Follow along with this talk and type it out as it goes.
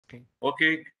screen.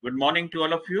 Okay, good morning to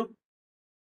all of you.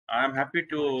 I am happy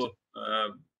to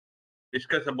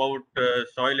discuss about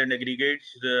soil and aggregates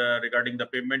regarding the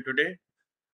pavement today.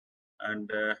 And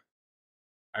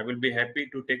I will be happy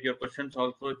to take your questions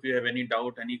also. If you have any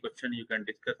doubt, any question, you can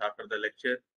discuss after the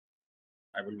lecture.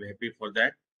 I will be happy for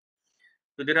that.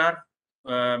 So there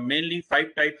are mainly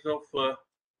 5 types of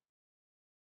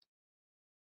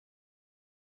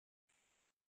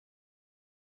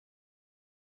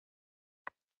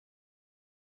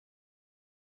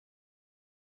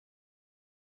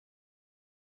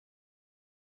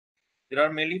there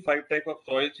are mainly 5 types of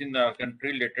soils in the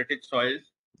country, lateritic soils.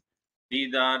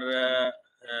 These are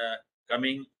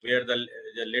coming where the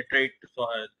laterite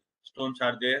stones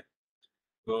are there.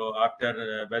 So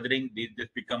after weathering, this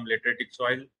become lateritic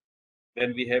soil.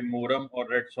 Then we have muram or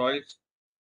red soils.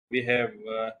 We have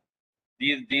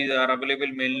these are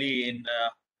available mainly in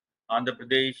Andhra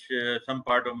Pradesh, some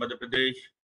part of Madhya Pradesh,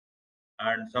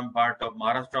 and some part of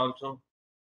Maharashtra also.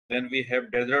 Then we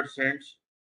have desert sands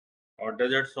or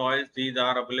desert soils. These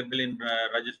are available in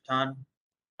Rajasthan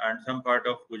and some part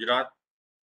of Gujarat.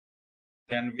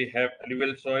 Then we have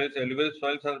alluvial soils. Alluvial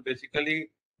soils are basically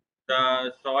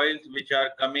the soils which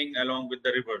are coming along with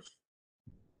the rivers.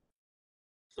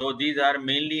 So these are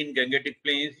mainly in Gangetic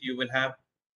plains. You will have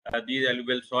these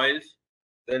alluvial soils.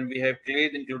 Then we have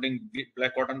clays, including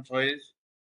black cotton soils.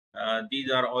 These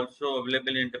are also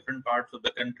available in different parts of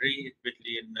the country,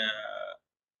 especially in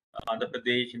Andhra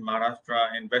Pradesh, in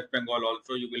Maharashtra, in West Bengal.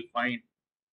 Also, you will find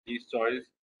these soils.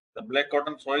 The black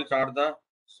cotton soils are the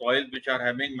soils which are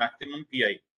having maximum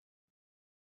PI.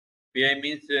 PI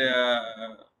means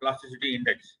plasticity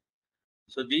index.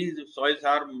 So these soils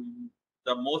are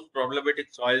the most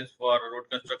problematic soils for road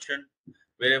construction.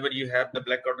 Wherever you have the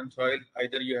black cotton soil,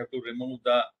 either you have to remove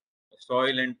the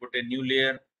soil and put a new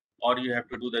layer, or you have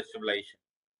to do the stabilization.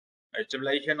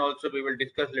 Stabilization also we will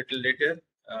discuss little later.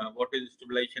 What is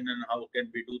stabilization and how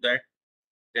can we do that?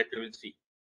 That we will see.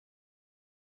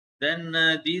 Then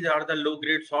these are the low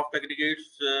grade soft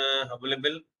aggregates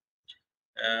available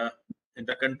in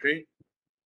the country.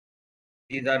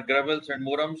 These are gravels and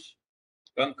morams.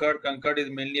 Concord is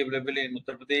mainly available in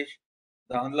Uttar Pradesh.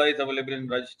 Dhandla is available in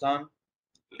Rajasthan.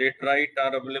 Laterite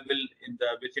are available in the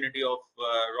vicinity of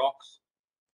rocks.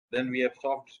 Then we have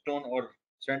soft stone or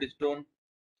sandstone.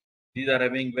 These are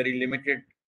having very limited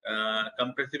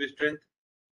compressive strength.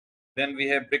 Then we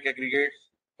have brick aggregates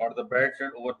or the beds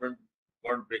and overburnt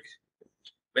bricks.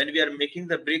 When we are making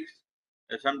the bricks,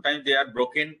 sometimes they are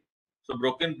broken. So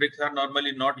broken bricks are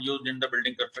normally not used in the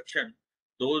building construction.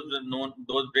 Those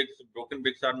broken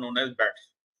bricks are known as beds.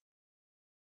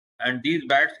 And these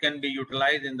beds can be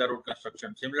utilized in the road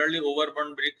construction. Similarly,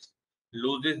 overburnt bricks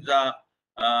loses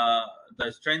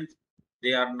the strength.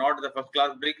 They are not the first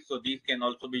class bricks, so these can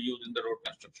also be used in the road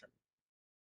construction.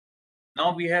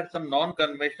 Now we have some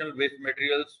non-conventional waste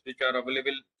materials which are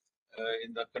available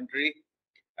in the country,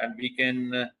 and we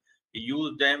can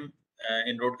use them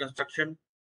in road construction.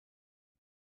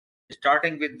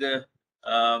 Starting with the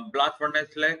blast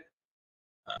furnace slag.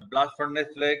 Blast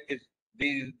furnace slag is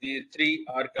these three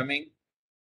are coming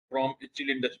from steel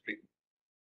industry.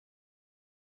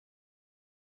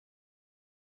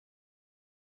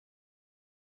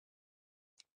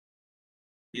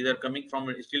 These are coming from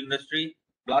steel industry.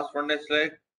 Blast furnace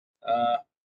slag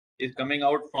is coming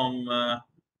out from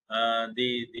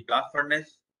the blast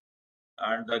furnace,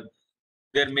 and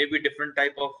there may be different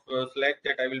type of slag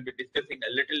that I will be discussing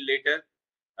a little later.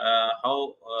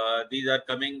 How these are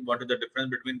coming, what is the difference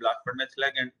between blast furnace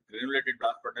slag and granulated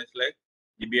blast furnace slag,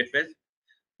 GBFS.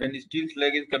 Then steel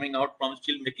slag is coming out from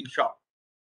steel making shop.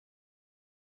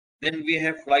 Then we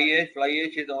have fly ash. Fly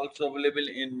ash is also available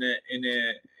in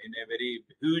a very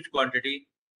huge quantity,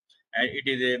 and it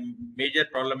is a major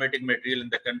problematic material in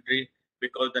the country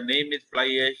because the name is fly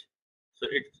ash, so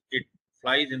it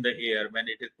flies in the air when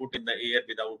it is put in the air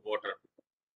without water.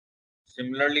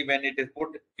 Similarly, when it is put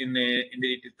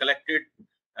it is collected,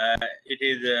 it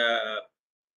is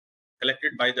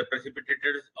collected by the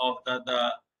precipitators of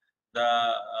the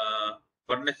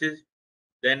furnaces.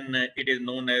 Then it is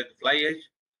known as fly ash,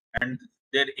 and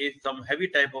there is some heavy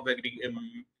type of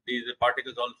these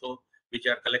particles also which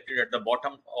are collected at the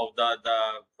bottom of the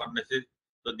furnaces.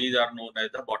 So these are known as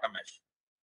the bottom ash.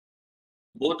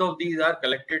 Both of these are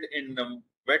collected in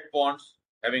wet ponds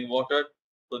having water.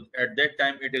 So at that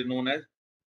time it is known as,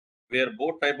 where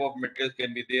both type of materials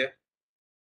can be there,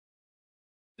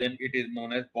 then it is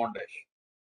known as pond ash.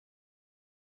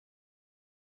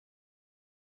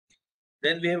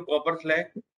 Then we have copper slag.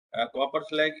 Copper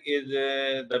slag is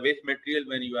the waste material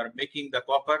when you are making the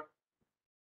copper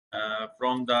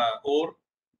from the ore.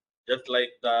 just like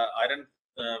the iron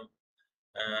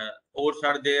ores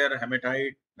are there,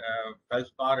 hematite,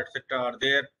 feldspar, etc. are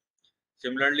there.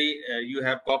 Similarly, you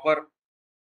have copper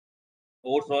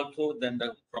ores also. Then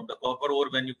from the copper ore,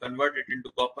 when you convert it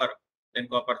into copper, then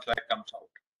copper slag comes out.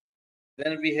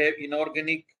 Then we have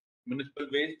inorganic municipal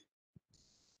waste.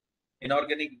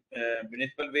 Inorganic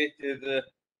municipal waste is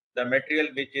the material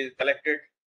which is collected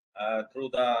through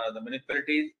the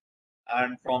municipalities,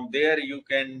 and from there you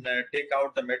can take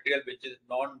out the material which is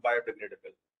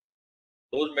non-biodegradable.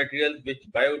 Those materials which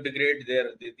biodegrade,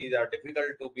 these are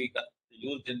difficult to be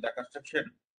used in the construction,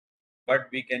 but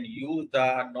we can use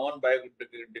the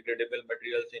non-biodegradable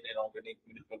materials in inorganic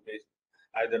municipal waste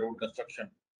as a road construction.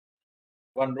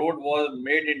 One road was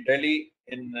made in Delhi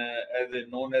as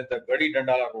known as the Gadi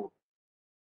Dandala road.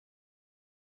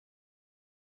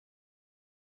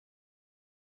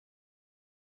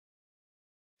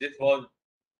 This was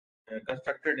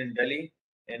constructed in Delhi,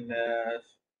 in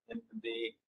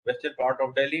the western part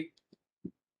of Delhi.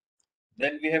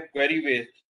 Then we have quarry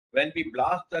waste. When we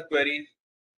blast the quarries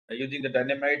using the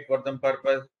dynamite for some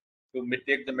purpose to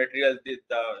take the material,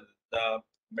 the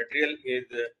material is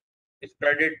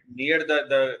spreaded near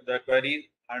the quarries,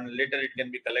 and later it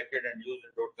can be collected and used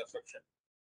in road construction.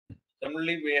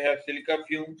 Similarly, we have silica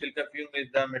fume. Silica fume is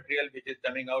the material which is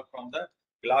coming out from the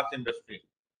glass industry.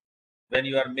 When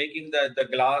you are making the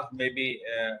glass, maybe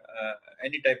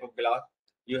any type of glass,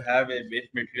 you have a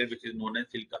waste material which is known as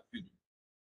silica fume.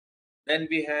 Then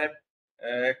we have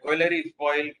colliery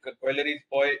spoil. Colliery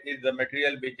spoil is the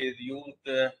material which is used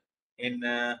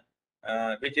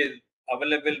which is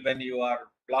available when you are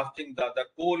blasting the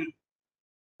coal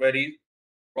quarries.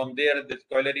 From there, this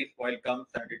colliery spoil comes,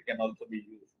 and it can also be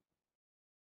used.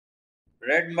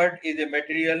 Red mud is a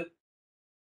material.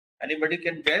 Anybody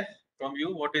can guess from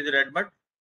you what is red mud?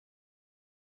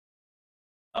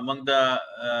 Among the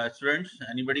students,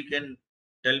 anybody can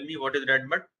tell me what is red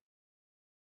mud?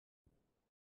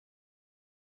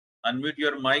 Unmute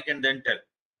your mic and then tell.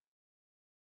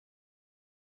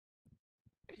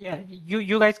 Yeah,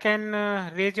 you guys can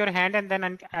raise your hand, and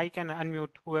then I can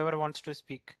unmute whoever wants to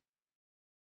speak.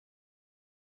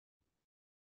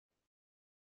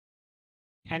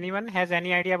 Anyone has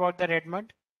any idea about the red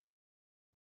mud?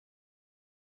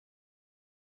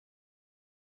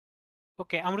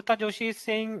 Okay, Amrita Joshi is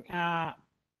saying,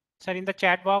 sir, in the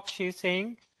chat box, she is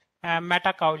saying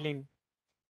metakaolin.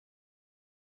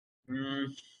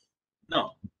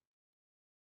 No,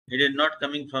 it is not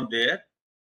coming from there.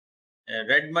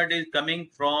 Red mud is coming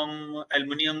from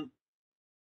aluminium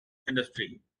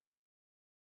industry.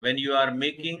 When you are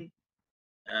making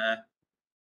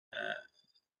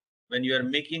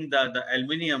the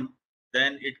aluminium,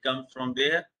 then it comes from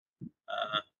there.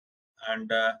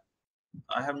 And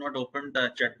I have not opened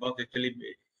the chat box. Actually,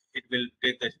 it will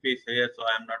take the space here, so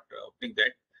I am not opening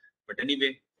that. But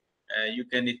anyway, you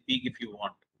can speak if you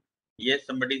want. Yes,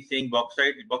 somebody is saying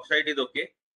bauxite. Bauxite is okay.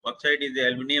 Bauxite is the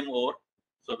aluminium ore.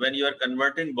 So when you are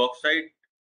converting bauxite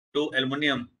to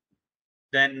aluminium,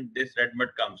 then this red mud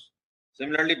comes.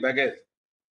 Similarly, bagasse.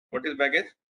 What is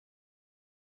bagasse?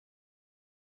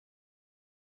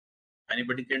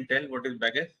 Anybody can tell what is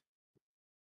bagasse?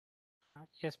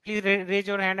 Yes, please raise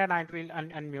your hand and I will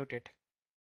unmute it.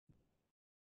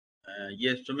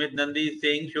 Yes, Sumit Nandi is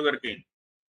saying sugarcane.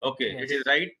 Okay, yes. It is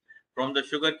right. From the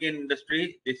sugarcane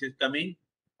industry, this is coming.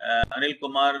 Anil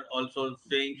Kumar also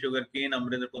saying sugarcane.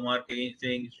 Amrinder Kumar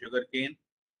saying sugarcane.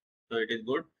 So it is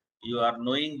good. You are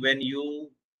knowing when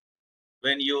you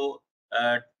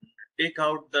take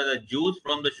out the juice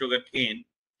from the sugarcane,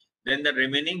 then the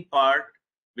remaining part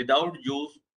without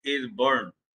juice is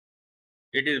burned.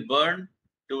 It is burned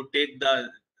to take the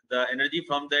energy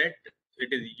from that.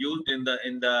 It is used in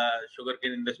the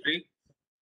sugarcane industry.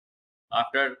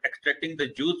 After extracting the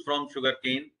juice from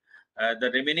sugarcane,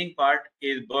 the remaining part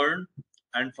is burned,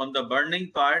 and from the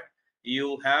burning part,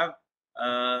 you have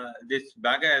this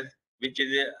bagasse, which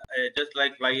is just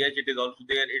like fly ash. It is also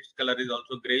there. Its color is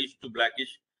also grayish to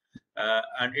blackish,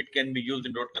 and it can be used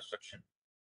in road construction.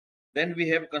 Then we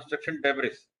have construction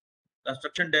debris.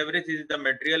 Construction debris is the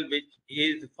material which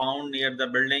is found near the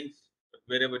buildings.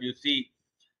 Wherever you see,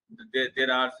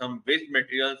 there are some waste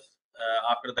materials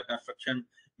after the construction,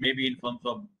 maybe in forms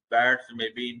of bats,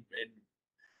 maybe in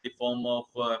the form of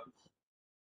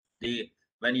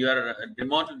when you are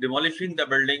demolishing the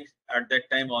buildings, at that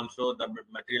time also the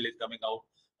material is coming out.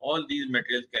 All these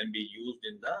materials can be used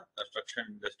in the construction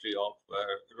industry of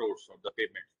roads, of the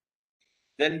pavement.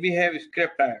 Then we have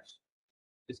scrap tires.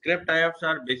 Scrap tires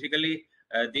are basically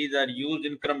these are used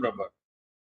in crumb rubber.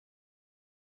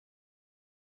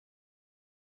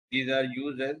 These are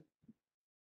used as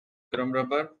crumb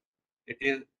rubber.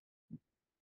 it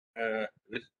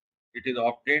is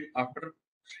obtained after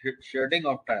shedding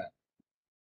of tire,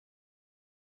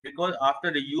 because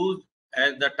after the use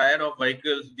as the tire of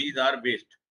vehicles, these are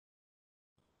waste.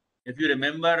 If you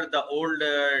remember the old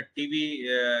TV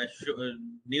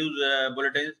news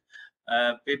bulletins,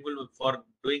 people for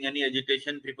doing any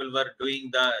agitation, people were doing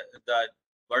the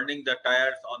burning the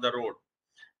tires on the road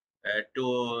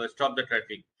to stop the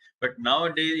traffic. But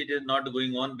nowadays it is not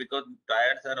going on, because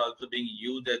tires are also being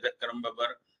used as a crumb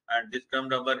rubber, and this crumb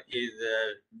rubber is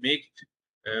mixed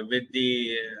with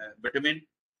the bitumen,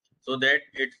 so that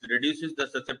it reduces the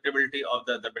susceptibility of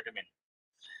the bitumen.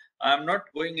 I am not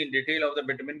going in detail of the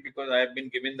bitumen, because I have been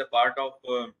given the part of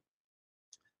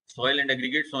soil and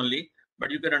aggregates only. But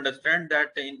you can understand that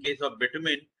in case of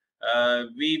bitumen,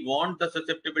 we want the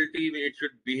susceptibility, it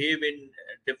should behave in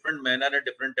different manner at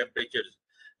different temperatures.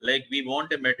 Like we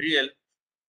want a material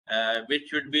which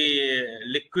should be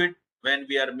liquid when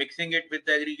we are mixing it with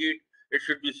the aggregate. It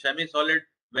should be semi-solid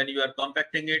when you are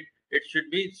compacting it. It should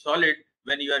be solid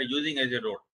when you are using as a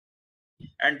road.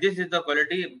 And this is the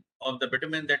quality of the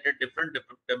bitumen, that at different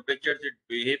temperatures it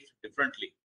behaves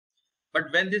differently.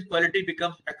 But when this quality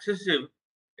becomes excessive,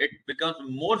 it becomes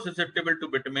more susceptible to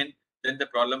bitumen. Then the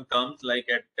problem comes, like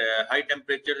at high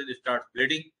temperatures it starts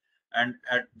bleeding, and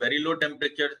at very low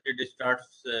temperatures it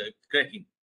starts cracking.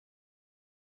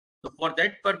 So for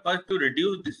that purpose, to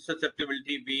reduce this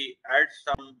susceptibility, we add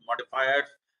some modifiers,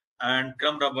 and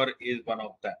crumb rubber is one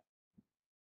of them,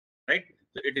 right?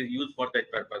 So it is used for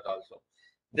that purpose also.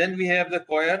 Then we have the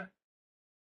coir.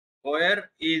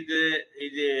 Coir is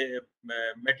a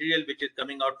material which is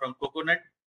coming out from coconut,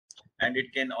 and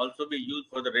it can also be used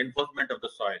for the reinforcement of the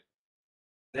soil.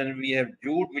 Then we have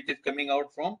jute, which is coming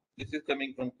out from, this is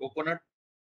coming from coconut,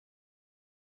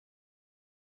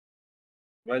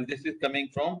 while this is coming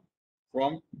from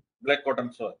black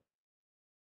cotton soil.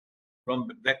 From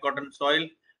black cotton soil,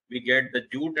 we get the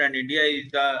jute, and India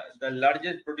is the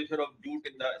largest producer of jute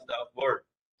in the world.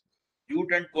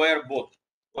 Jute and coir both.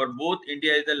 For both,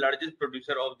 India is the largest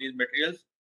producer of these materials.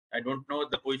 I don't know,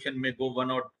 the position may go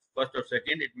one or first or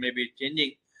second, it may be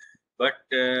changing, but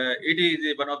it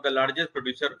is one of the largest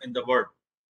producer in the world.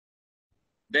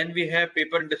 Then we have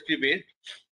paper industry waste.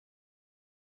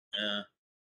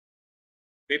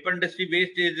 Paper industry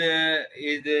waste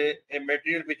is a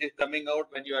material which is coming out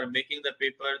when you are making the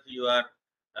papers. You are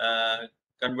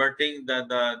converting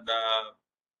the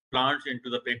plants into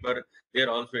the paper. There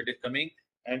also it is coming,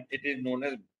 and it is known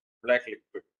as black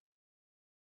liquid.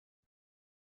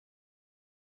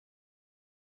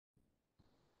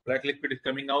 Black liquid is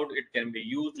coming out. It can be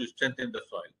used to strengthen the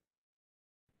soil.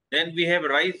 Then we have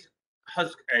rice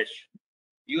husk ash.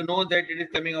 You know that it is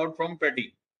coming out from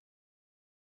paddy.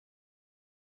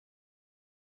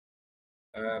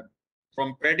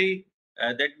 From paddy,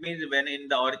 that means when in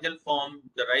the original form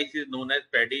the rice is known as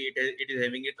paddy, it is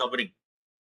having a covering.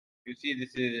 You see,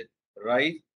 this is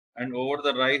rice, and over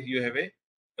the rice you have a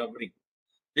covering.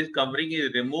 This covering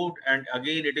is removed, and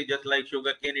again it is just like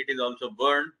sugarcane, it is also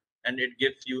burned, and it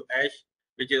gives you ash,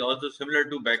 which is also similar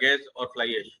to bagasse or fly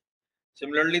ash.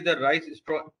 Similarly, the rice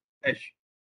straw ash.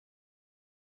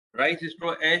 Rice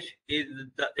straw ash is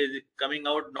coming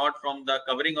out not from the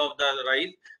covering of the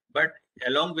rice, but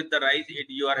along with the rice,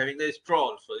 you are having the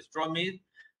straw. So straw means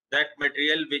that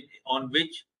material on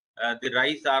which the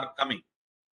rice are coming,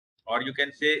 or you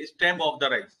can say stem of the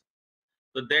rice.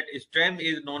 So that stem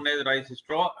is known as rice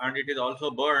straw, and it is also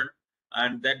burned,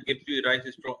 and that gives you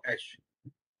rice straw ash.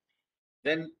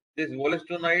 Then this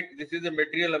wollastonite, this is a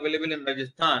material available in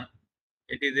Rajasthan.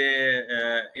 It is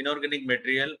a inorganic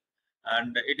material,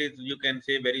 and it is, you can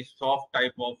say, very soft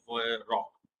type of rock.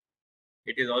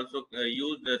 It is also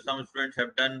used. Some students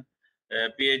have done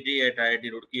PhD at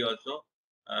IIT Roorkee also.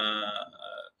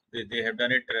 They have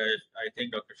done it. I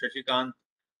think Dr. Shashikant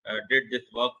did this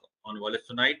work on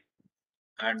wollastonite,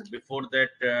 and before that,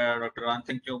 Dr.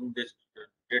 Ansing Chung did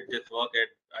this work at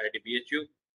IIT BHU.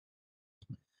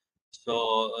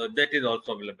 So that is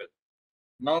also available.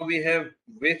 Now we have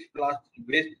waste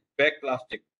bag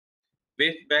plastic.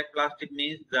 Waste bag plastic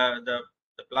means the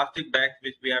plastic bags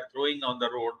which we are throwing on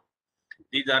the road.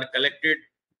 These are collected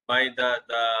by the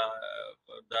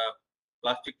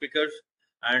plastic pickers,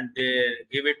 and they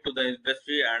give it to the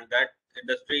industry, and that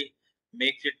industry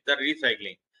makes it the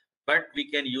recycling. But we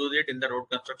can use it in the road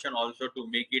construction also to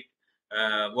make it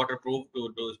waterproof,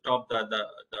 to stop the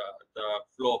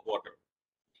flow of water.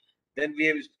 Then we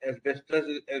have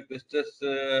asbestos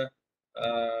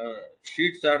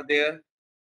sheets are there,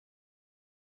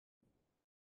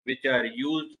 which are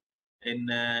used in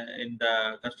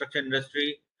the construction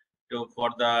industry for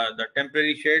the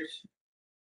temporary sheds.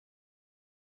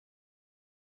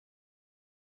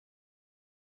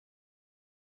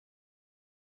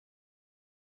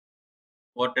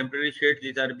 For temporary shades,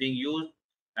 these are being used.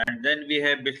 And then we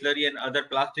have Bisleri and other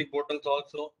plastic bottles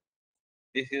also.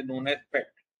 This is known as PET.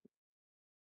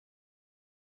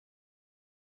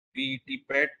 PET,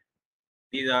 PET.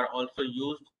 These are also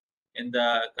used in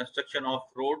the construction of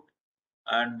road,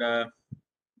 and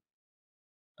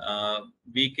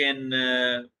we can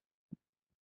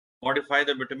modify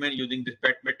the bitumen using this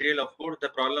PET material. Of course, the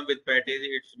problem with PET is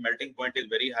its melting point is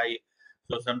very high.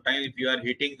 So sometimes if you are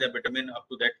heating the bitumen up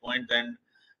to that point, then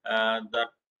the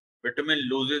bitumen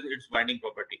loses its binding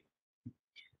property.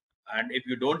 And if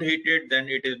you don't heat it, then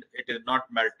it is not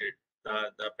melted.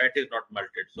 The PET is not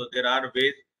melted. So there are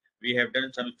ways. We have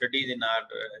done some studies in our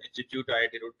institute,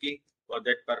 IIT Roorkee, for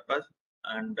that purpose,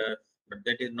 and but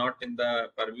that is not in the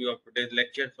purview of today's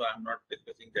lecture, so I'm not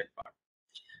discussing that part.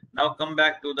 Now come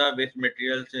back to the waste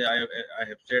materials. I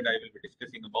have said I will be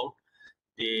discussing about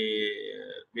the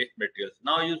waste materials.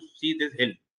 Now you see this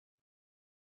hill.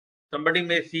 Somebody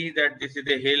may see that this is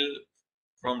a hill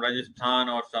from Rajasthan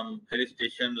or some hill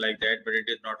station like that, but it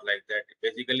is not like that.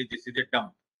 Basically, this is a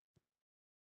dump.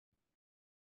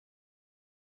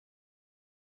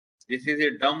 This is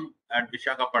a dump at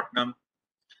Visakhapatnam,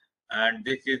 and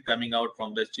this is coming out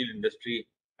from the steel industry.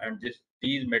 And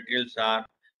these materials are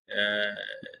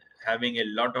having a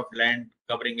lot of land,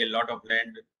 covering a lot of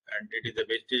land, and it is a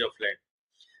wastage of land.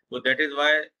 So that is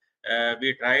why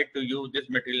we tried to use this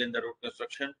material in the road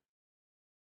construction.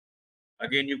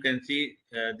 Again, you can see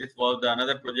this was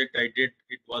another project I did.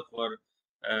 It was for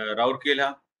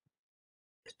Roorkee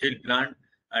steel plant,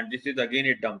 and this is again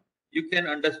a dump. You can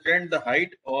understand the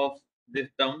height of this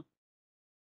dump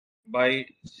by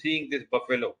seeing this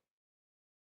buffalo.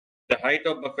 The height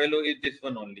of buffalo is this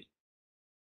one only.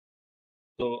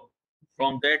 So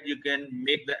from that you can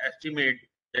make the estimate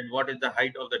that what is the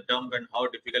height of the dump and how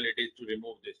difficult it is to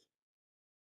remove this.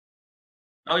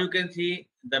 Now you can see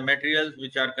the materials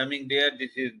which are coming there.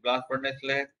 This is blast furnace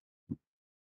slag.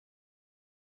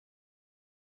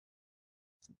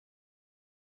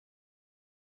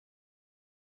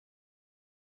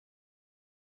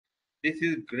 This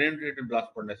is granulated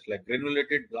blast furnace slag,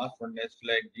 granulated blast furnace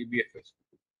slag GBFS,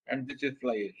 and this is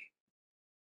fly ash.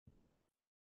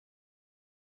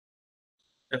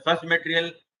 The first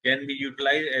material can be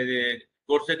utilized as a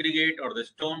coarse aggregate or the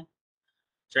stone.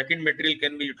 Second material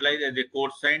can be utilized as a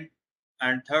coarse sand,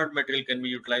 and third material can be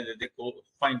utilized as a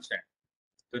fine sand.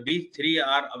 So these three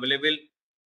are available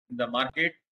in the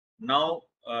market. Now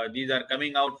these are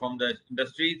coming out from the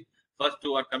industries. First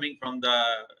two are coming from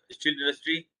the steel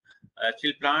industry,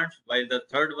 steel plants, while the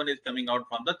third one is coming out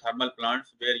from the thermal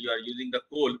plants where you are using the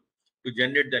coal to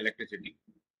generate the electricity.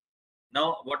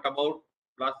 Now, what about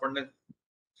blast furnace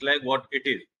slag? What it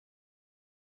is?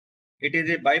 It is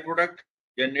a byproduct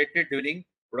generated during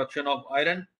production of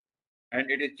iron, and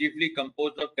it is chiefly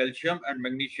composed of calcium and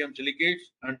magnesium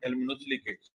silicates and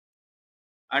aluminosilicates.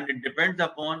 And it depends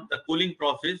upon the cooling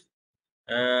process.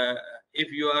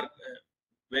 If you are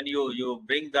when you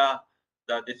bring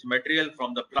this material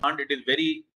from the plant, it is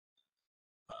very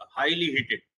highly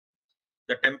heated.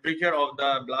 The temperature of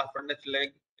the blast furnace slag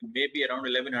may be around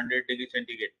 1100 degrees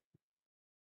centigrade.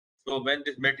 So when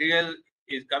this material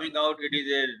is coming out, it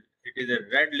is a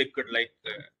red liquid. Like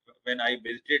when I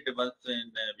visited once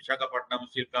in Visakhapatnam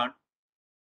steel plant,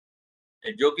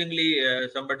 jokingly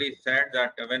somebody said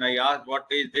that when I asked what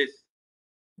is this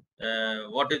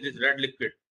red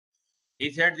liquid,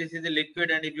 he said this is a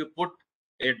liquid, and if you put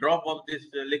a drop of this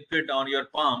liquid on your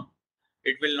palm,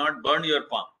 it will not burn your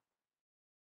palm.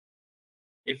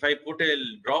 If I put a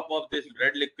drop of this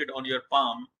red liquid on your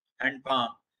palm, hand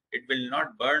palm, it will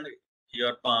not burn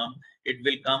your palm. It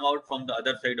will come out from the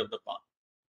other side of the palm.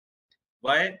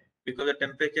 Why? Because the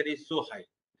temperature is so high.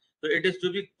 So it is to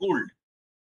be cooled.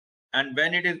 And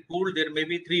when it is cooled, there may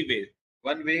be three ways.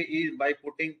 One way is by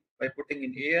putting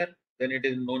in air, then it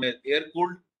is known as air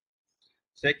cooled.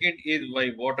 Second is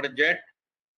by water jet.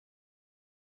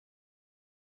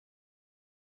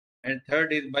 And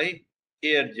third is by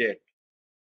air jet.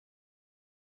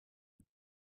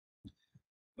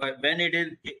 But when it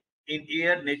is in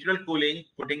air, natural cooling,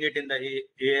 putting it in the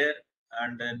air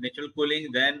and natural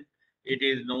cooling, then it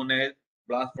is known as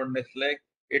blast furnace slag.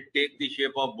 It takes the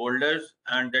shape of boulders,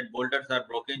 and that boulders are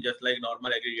broken just like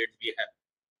normal aggregates we have.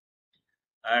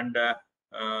 And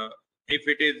if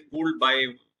it is cooled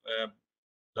by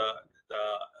the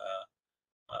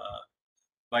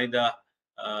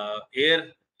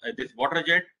air, this water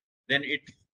jet, then it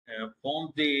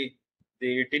forms the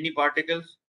tiny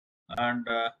particles, and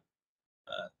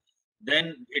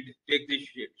then it takes the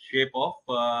shape of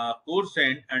coarse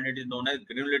sand, and it is known as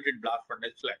granulated blast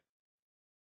furnace slag.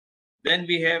 Then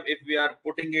we have, if we are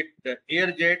putting it the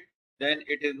air jet, then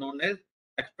it is known as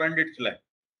expanded slag.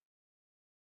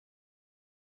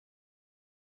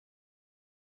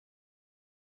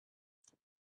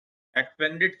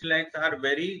 Expanded slags are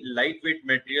very lightweight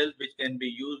materials which can be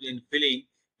used in filling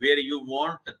where you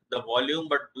want the volume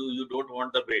but you don't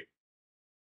want the weight.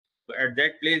 So at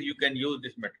that place you can use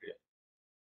this material.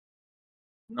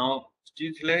 Now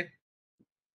steel slag,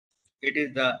 it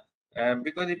is the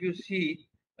because if you see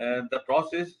the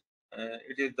process,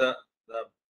 it is the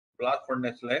blast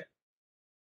furnace slag.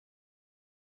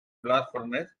 Blast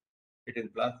furnace, it is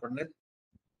blast furnace.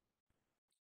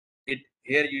 It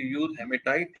here you use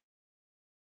hematite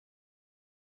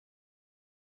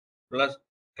plus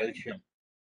calcium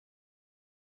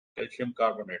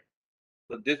carbonate.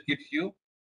 So this gives you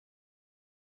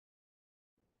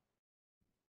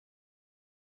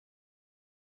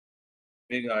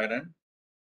big iron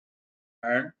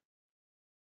and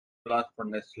blast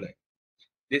furnace slag.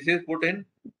 This is put in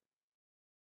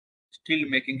steel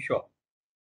making shop.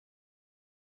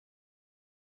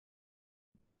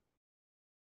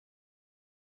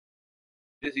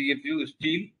 This gives you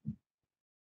steel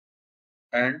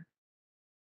and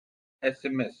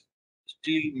SMS,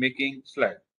 steel making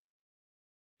slag.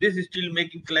 This steel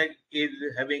making slag is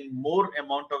having more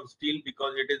amount of steel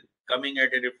because it is coming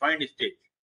at a refined stage.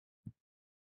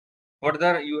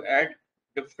 Further, you add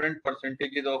different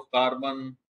percentages of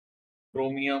carbon,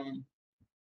 chromium,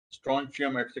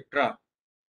 strontium, etc.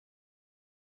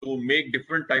 to make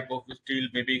different type of steel,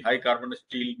 maybe high carbon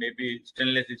steel, maybe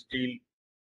stainless steel,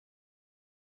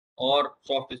 or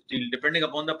soft steel. Depending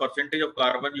upon the percentage of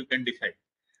carbon, you can decide.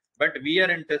 But we are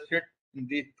interested in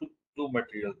these two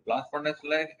materials, blast furnace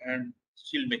slag and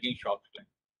steel making shop slag.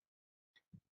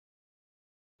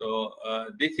 So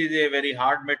this is a very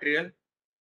hard material.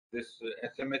 This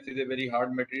SMS is a very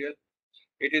hard material.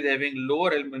 It is having lower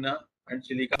alumina and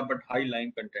silica but high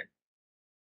lime content.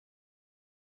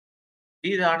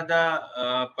 These are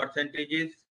the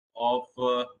percentages of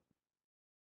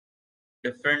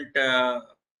different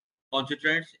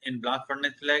constituents in blast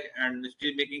furnace slag and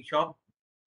steel making shop.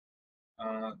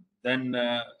 Then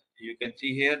you can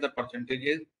see here the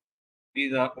percentages.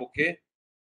 These are okay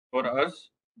for us.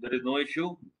 There is no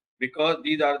issue because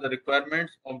these are the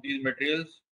requirements of these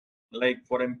materials, like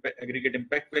for aggregate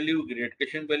impact value,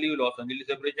 gradation value, Los Angeles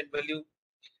separation value,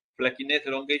 flakiness,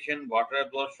 elongation, water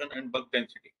absorption, and bulk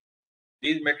density.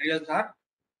 These materials are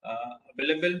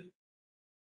available.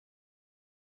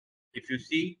 If you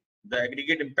see the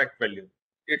aggregate impact value,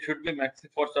 it should be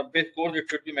maximum for sub-base course. It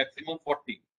should be maximum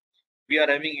 40. We are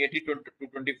having 80 to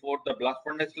 24 the blast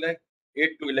furnace slag,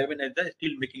 8 to 11 as the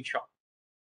steel making shop.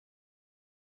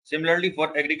 Similarly,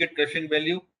 for aggregate crushing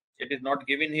value, it is not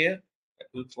given here.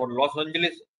 For Los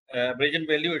Angeles abrasion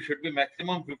value, it should be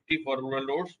maximum 50 for rural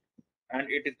loads, and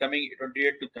it is coming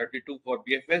 28 to 32 for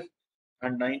BFS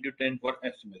and 9 to 10 for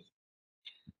SMS.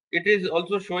 It is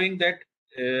also showing that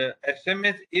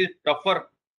SMS is tougher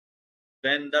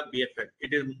than the BFS.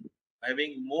 It is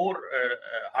having more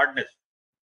hardness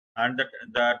and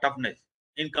the toughness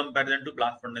in comparison to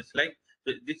blast furnace slag.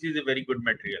 So this is a very good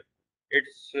material.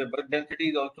 Its bulk density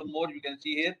is also more. You can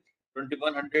see here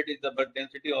 2100 is the bulk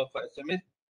density of SMS,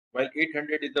 while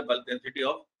 800 is the bulk density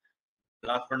of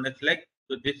blast furnace slag.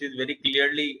 So this is very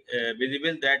clearly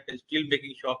visible that steel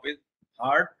making shop is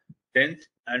hard, dense,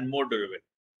 and more durable.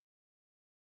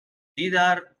 These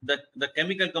are the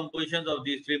chemical compositions of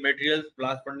these three materials: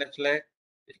 blast furnace slag,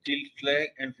 steel slag,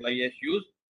 and fly ash used.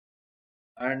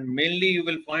 And mainly you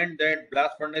will find that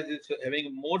blast furnace is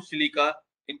having more silica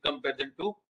in comparison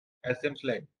to SM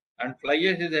slag, and fly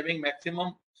ash is having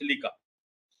maximum silica.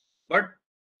 But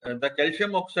the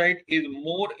calcium oxide is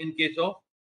more in case of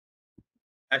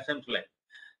SM slag.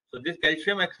 So this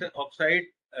calcium oxide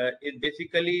is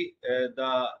basically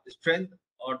the strength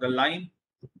or the lime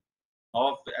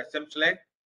of SM slag.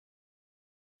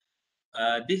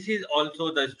 This is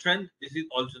also the strength. This is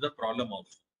also the problem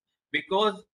also,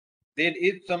 because there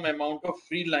is some amount of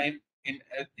free lime in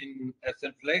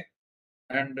SM slag,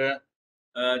 and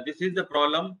this is the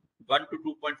problem. 1 to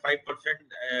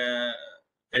 2.5%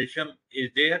 calcium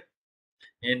is there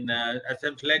in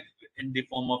SM slag in the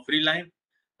form of free lime,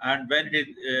 and when it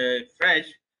is fresh,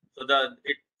 so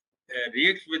it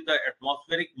reacts with the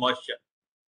atmospheric moisture,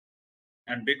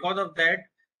 and because of that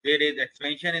there is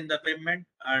expansion in the pavement,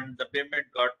 and the pavement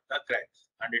got the cracks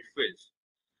and it fills.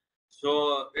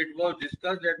 So it was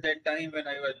discussed at that time when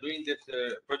I was doing this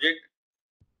project,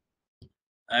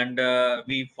 and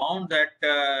we found that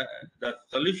the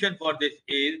solution for this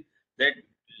is that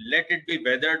let it be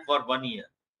weathered for 1 year.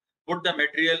 Put the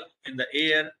material in the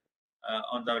air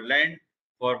on the land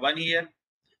for 1 year,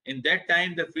 In that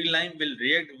time, the field line will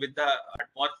react with the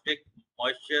atmospheric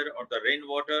moisture or the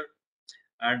rainwater,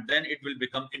 and then it will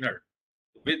become inert.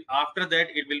 With after that,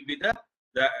 it will be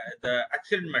the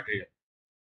accident material.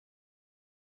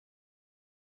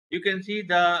 You can see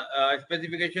the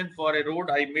specification for a road.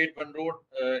 I made one road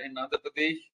in Andhra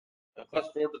Pradesh, the first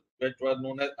road, which was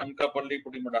known as Ankapalli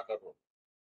Pudimadaka Road.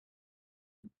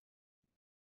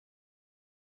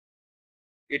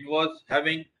 It was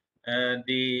having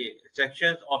the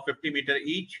sections of 50 meter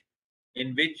each,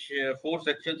 in which 4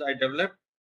 sections I developed,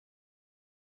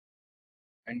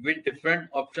 and with different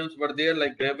options were there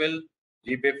like gravel,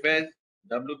 GBFS,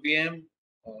 WBM,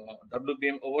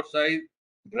 WBM oversize,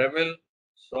 gravel,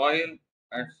 soil,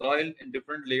 and soil in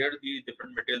different layers. These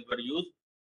different materials were used.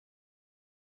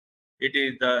 It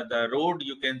is the road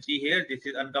you can see here. This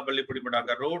is Ankapalli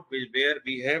Pudimadaka Road, where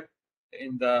we have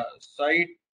in the side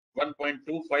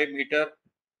 1.25 meter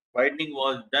widening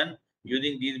was done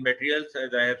using these materials,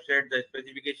 as I have said the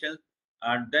specifications,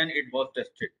 and then it was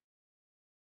tested.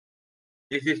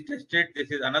 This is tested. This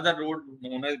is another road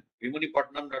known as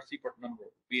Vimunipatnam Narsipatnam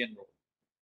Road, PN Road.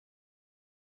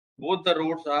 Both the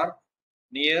roads are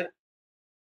near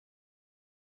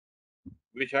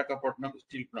Vishakhapatnam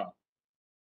Steel Plant.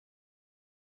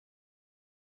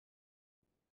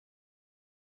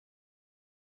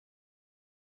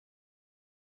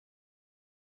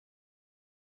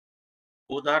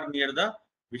 Both are near the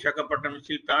Vishakhapatnam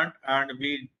Steel Plant, and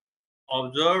we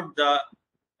observed the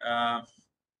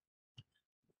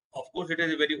of course, it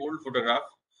is a very old photograph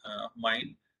of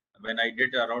mine. When I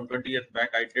did around 20 years back,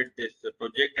 I did this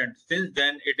project, and since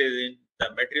then, it is in the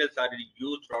materials are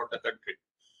used throughout the country.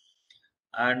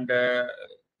 And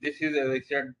this is, as I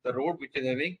said, the road which is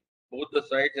having both the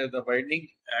sides as the widening,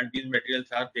 and these materials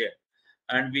are there.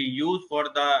 And we use for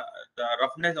the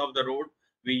roughness of the road,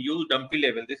 we use dumpy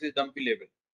level. This is dumpy level.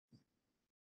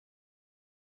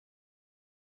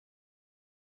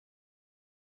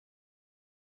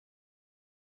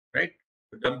 Right?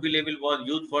 The dumpy level was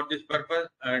used for this purpose,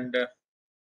 and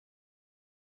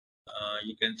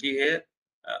you can see here.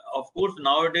 Of course,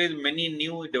 nowadays many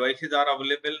new devices are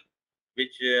available,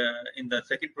 which in the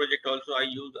second project also I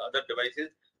use other devices.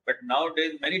 But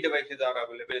nowadays many devices are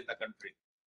available in the country,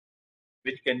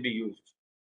 which can be used.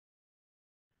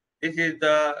 This is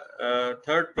the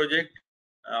third project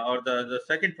or the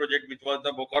second project, which was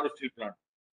the Bokaro Steel Plant.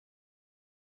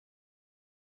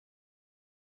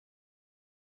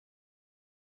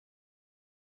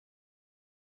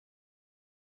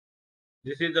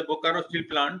 This is the Bokaro Steel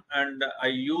Plant, and I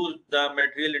used the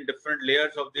material in different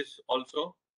layers of this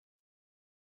also.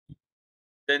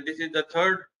 Then this is the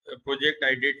third project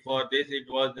I did for this. It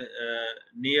was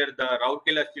near the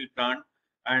Roorkee Steel Plant,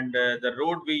 and the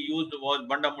road we used was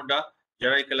Bandamunda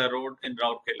Jaraikala Road in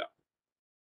Roorkee.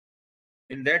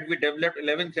 In that, we developed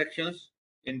 11 sections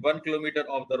in 1 kilometer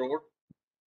of the road.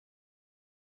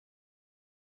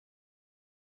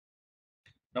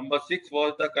 Number 6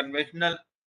 was the conventional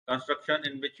construction,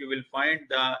 in which you will find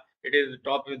it is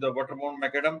top is the waterborne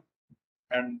macadam,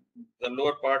 and the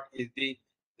lower part is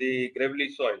the gravelly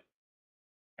soil,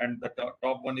 and the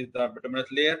top one is the bituminous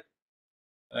layer.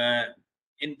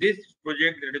 In this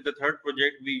project, that is the third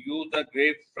project, we use the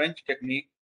grave French technique,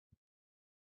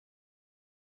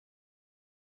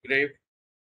 grave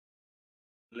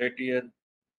Latier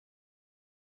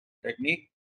technique,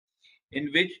 in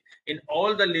which in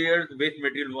all the layers waste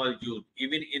material was used.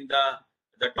 Even in the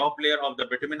top layer of the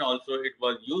bitumen also it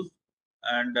was used,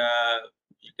 and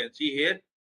you can see here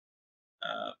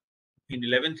in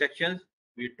 11 sections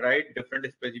we tried different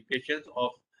specifications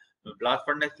of blast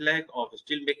furnace slag, of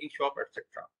steel making shop, etc.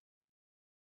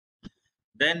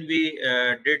 Then we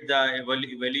did the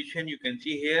evaluation. You can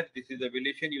see here, this is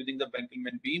evaluation using the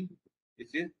Benkelman beam. This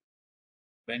is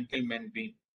Benkelman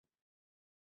beam.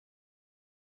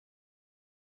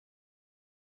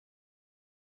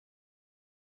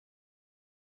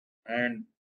 And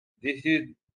this is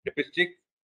dipstick.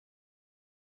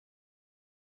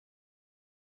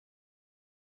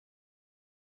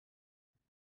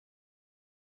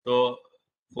 So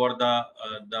for the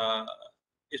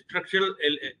structural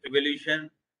evaluation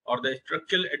or the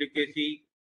structural adequacy,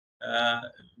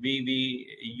 we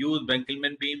use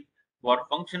Benkelman beam. For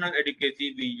functional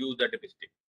adequacy, we use the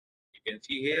dipstick. You can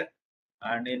see here,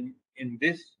 and in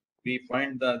this we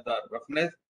find the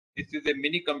roughness. This is a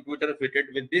mini computer fitted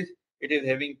with this. It is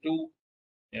having two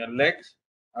legs,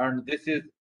 and this is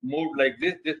moved like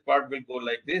this. This part will go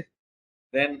like this.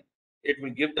 Then it will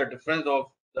give the difference of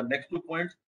the next 2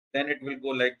 points. Then it will go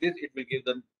like this. It will give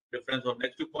the difference of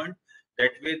next 2 points.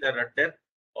 That way, the depth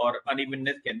or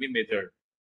unevenness can be measured.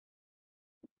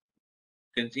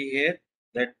 You can see here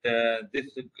that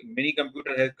this mini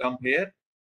computer has come here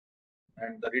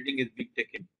and the reading is being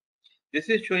taken. This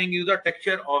is showing you the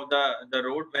texture of the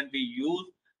road when we use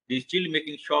the steel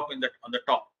making shop on the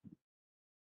top,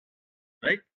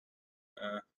 right?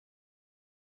 Uh,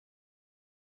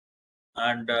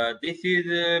 and this is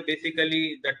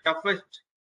basically the toughest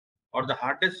or the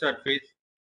hardest surface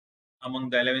among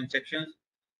the 11 sections,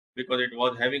 because it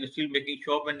was having a steel making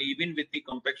shop, and even with the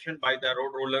compaction by the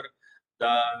road roller,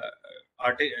 the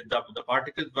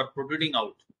particles were protruding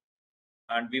out,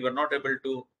 and we were not able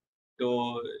to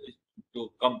to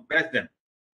compress them.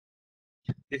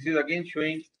 This is again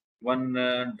showing one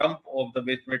dump of the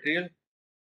waste material.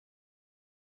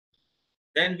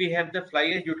 Then we have the fly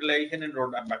ash utilization in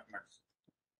road embankments.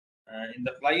 In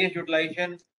the fly ash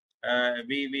utilization,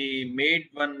 we made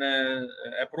one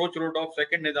approach road of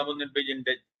second Nizamuddin Bridge in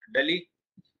Delhi.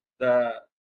 The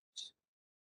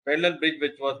parallel bridge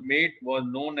which was made was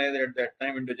known as at that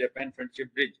time Indo-Japan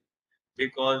Friendship Bridge,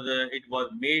 because it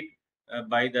was made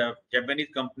by the Japanese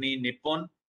company Nippon,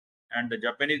 and the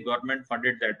Japanese government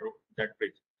funded that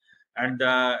bridge. And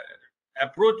the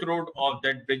approach road of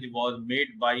that bridge was made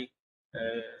by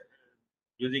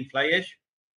using fly ash,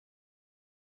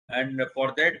 and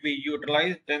for that we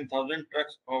utilized 10,000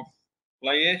 trucks of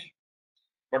fly ash.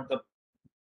 But the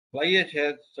fly ash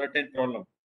has certain problem.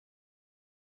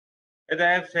 As I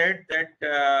have said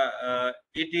that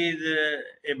it is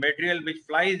a material which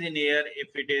flies in air if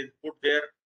it is put there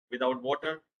without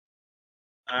water,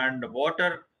 and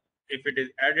water if it is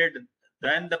added,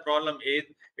 then the problem is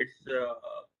its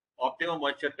optimum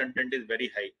moisture content is very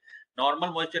high.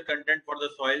 Normal moisture content for the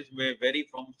soils may vary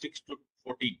from 6 to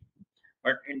 14,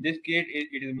 but in this case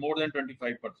it is more than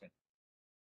 25%.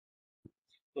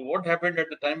 So what happened at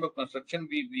the time of construction?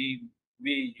 We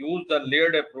use the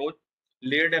layered approach.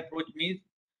 Layered approach means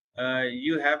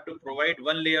you have to provide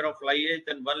one layer of fly ash,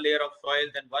 then one layer of soil,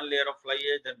 then one layer of fly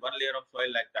ash, then one layer of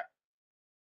soil, like that.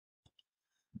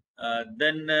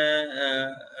 Then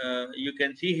you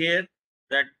can see here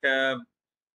that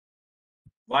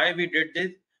why we did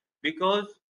this, because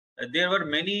there were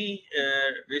many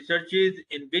researches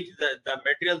in which the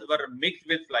materials were mixed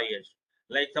with fly ash.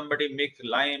 Like somebody mixed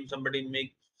lime, somebody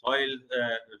mixed soil,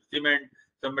 cement,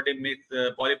 somebody mixed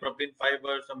polypropylene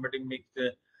fiber, somebody mixed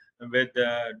with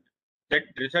that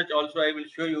research also I will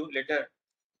show you later.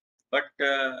 But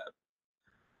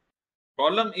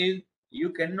problem is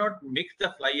you cannot mix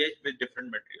the fly ash with different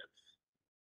materials.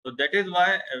 So that is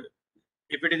why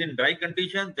if it is in dry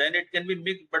condition, then it can be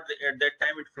mixed, but at that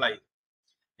time it flies.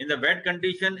 In the wet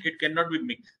condition, it cannot be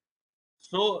mixed.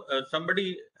 So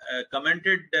somebody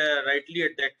commented rightly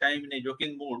at that time in a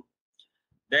joking mood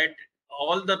that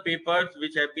all the papers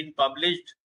which have been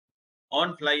published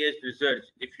on fly ash research,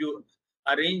 if you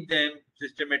arrange them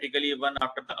systematically one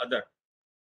after the other,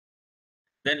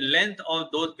 then length of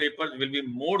those papers will be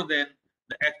more than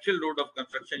the actual road of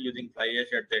construction using fly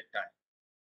ash at that time.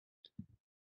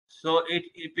 So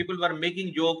people were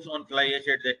making jokes on fly ash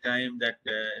at that time, that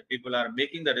people are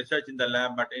making the research in the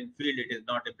lab, but in field it is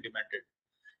not implemented.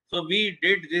 So we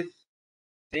did this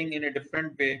thing in a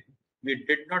different way. We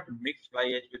did not mix fly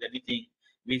ash with anything.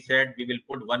 We said we will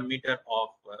put 1 meter of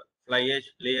fly ash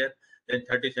layer, then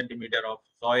 30 centimeter of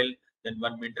soil, then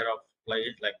 1 meter of fly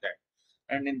ash, like that.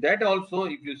 And in that also,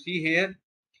 if you see here,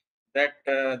 that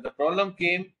the problem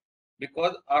came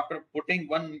because after putting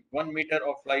one meter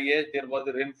of fly ash, there was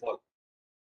a rainfall.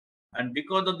 And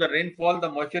because of the rainfall, the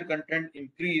moisture content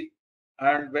increased.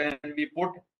 And when we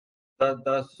put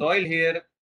the soil here,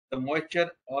 the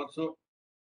moisture also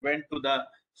went to the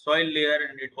soil layer,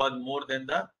 and it was more than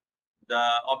the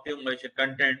optimum moisture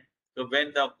content. So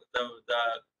when the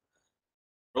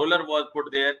roller was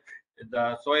put there,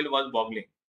 the soil was boggling.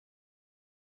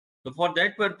 So for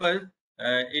that purpose,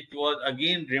 it was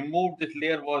again removed. This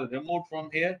layer was removed from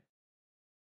here.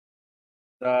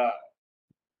 The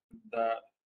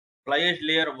fly ash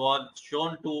layer was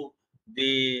shown to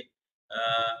the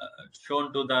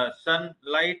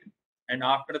sunlight, and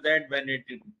after that, when it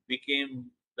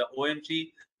became the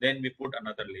OMC, then we put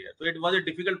another layer. So it was a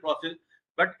difficult process,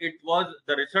 but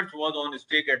the research was on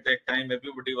stake at that time.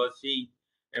 Everybody was seeing,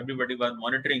 everybody was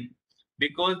monitoring,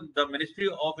 because the Ministry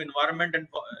of Environment and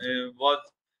was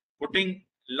putting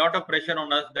a lot of pressure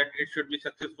on us that it should be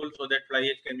successful so that fly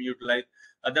ash can be utilized.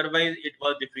 Otherwise, it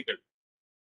was difficult.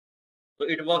 So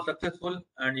it was successful,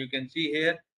 and you can see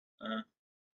here.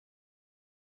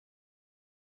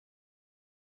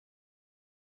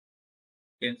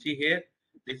 You can see here,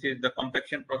 this is the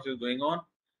compaction process going on.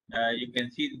 You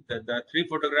can see the three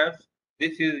photographs.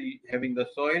 This is having the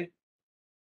soil.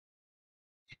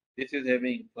 This is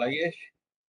having fly ash.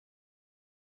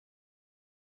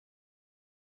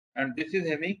 and this is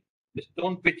having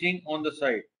stone pitching on the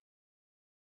side.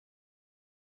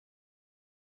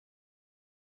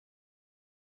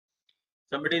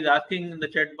 Somebody is asking in the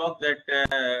chat box that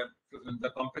the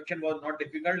compaction was not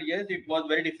difficult. Yes, it was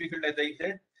very difficult, as I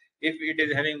said. If it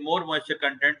is having more moisture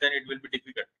content, then it will be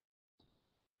difficult.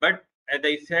 But as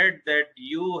I said, that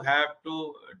you have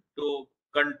to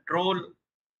control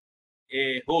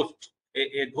a host,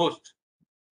 a host.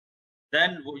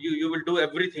 Then you will do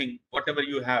everything, whatever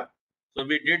you have. So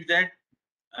we did that,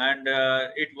 and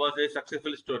it was a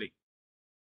successful story.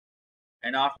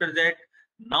 And after that,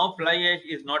 now fly ash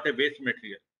is not a waste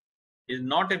material. Is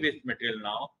not a waste material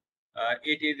now.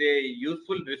 It is a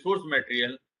useful resource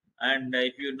material. And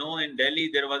if you know, in Delhi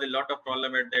there was a lot of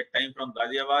problem at that time from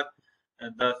Ghaziabad.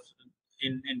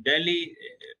 In Delhi,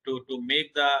 to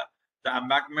make the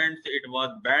embankments, it was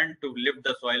banned to lift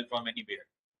the soil from anywhere.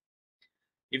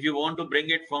 If you want to bring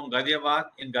it from Ghaziabad,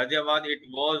 in Ghaziabad it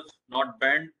was not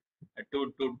banned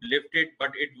to lift it,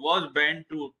 but it was banned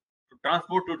to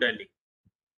transport to Delhi.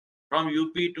 From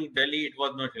UP to Delhi, it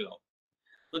was not allowed.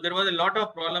 So there was a lot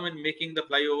of problem in making the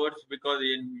flyovers, because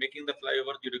in making the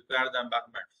flyovers you require the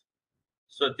embankments.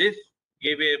 So this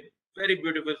gave a very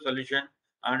beautiful solution,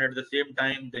 and at the same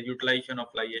time the utilization of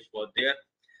fly ash was there.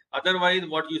 Otherwise,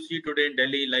 what you see today in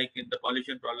Delhi, like in the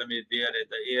pollution problem is there,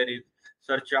 the air is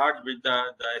surcharged with the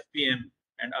SPM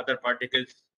and other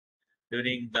particles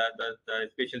during the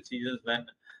special seasons when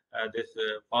this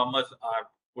farmers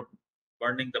are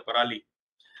burning the parali.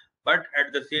 But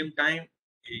at the same time,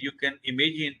 you can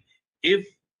imagine, if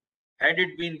had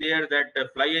it been there that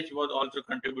fly ash was also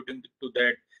contributing to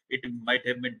that, it might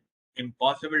have been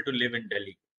impossible to live in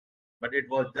Delhi. But it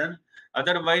was done.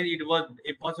 Otherwise, it was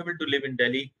impossible to live in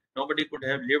Delhi. Nobody could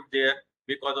have lived there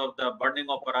because of the burning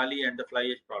of parali and the fly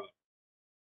ash problem.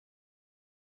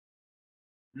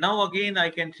 Now again, I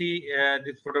can see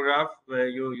this photograph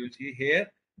you see here,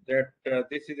 that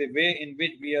this is a way in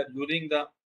which we are using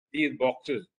these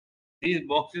boxes. These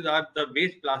boxes are the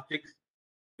waste plastics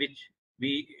which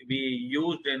we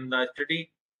used in the study.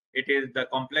 It is the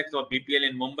complex of BPL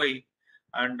in Mumbai,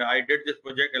 and I did this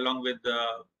project along with the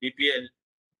BPL,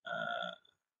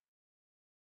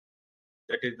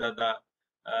 that is the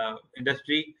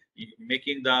industry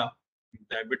making the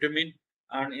bitumen,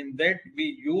 and in that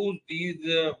we use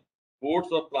these boards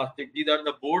of plastic. These are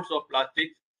the boards of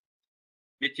plastics,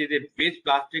 which is a waste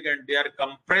plastic, and they are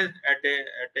compressed at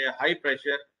a high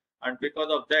pressure, and because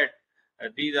of that,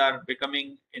 these are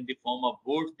becoming in the form of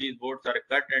boards. These boards are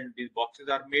cut and these boxes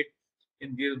are made.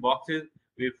 In these boxes,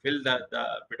 we fill the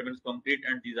bituminous concrete,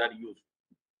 and these are used.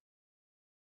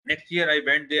 Next year, I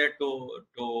went there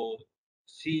to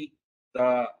see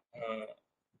the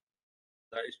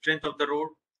strength of the road.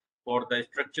 For the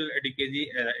structural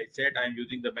adequacy, as I said, I am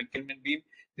using the Benkelman beam.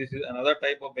 This is another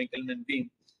type of Benkelman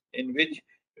beam in which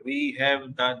we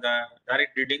have the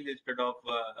direct reading instead of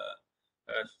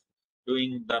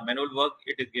doing the manual work.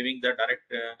 It is giving the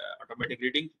direct automatic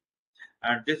reading,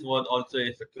 and this was also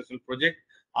a successful project.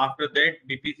 After that,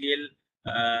 BPCL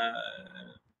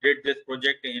did this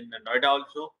project in Noida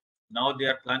also. Now they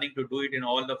are planning to do it in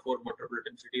all the 4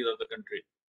 metropolitan cities of the country.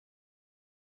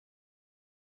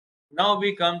 Now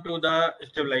we come to the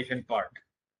stabilization part.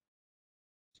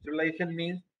 Stabilization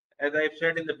means, as I've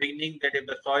said in the beginning, that if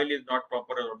the soil is not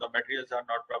proper or the materials are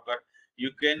not proper,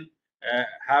 you can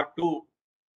have 2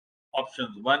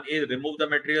 options. One is remove the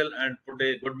material and put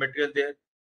a good material there.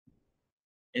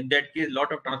 In that case,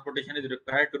 lot of transportation is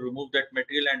required to remove that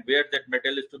material, and where that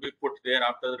material is to be put there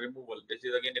after the removal. This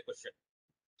is again a question.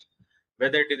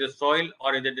 Whether it is a soil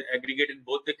or is it aggregate, in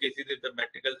both the cases, if the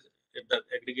materials, if the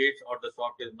aggregates or the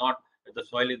soft is not, if the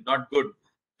soil is not good,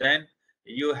 then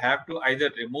you have to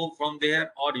either remove from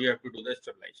there or you have to do the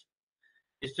stabilization.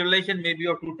 Stabilization may be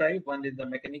of 2 types. One is the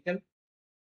mechanical,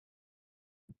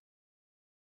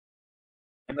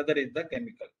 another is the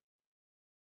chemical.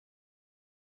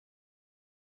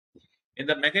 In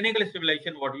the mechanical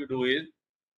stabilization, what you do is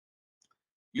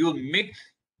you mix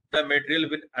the material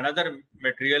with another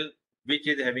material which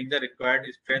is having the required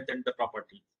strength and the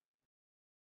properties.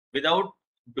 Without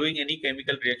doing any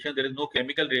chemical reaction, there is no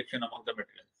chemical reaction among the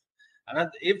materials. And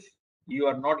if you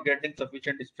are not getting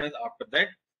sufficient strength after that,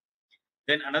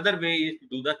 then another way is to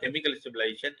do the chemical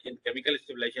stabilization. In chemical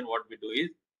stabilization, what we do is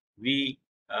we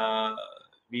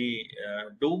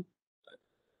do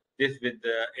this with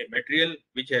a material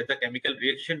which has the chemical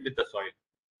reaction with the soil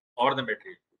or the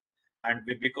material, and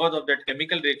because of that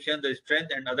chemical reaction, the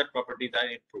strength and other properties are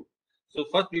improved. So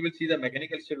first we will see the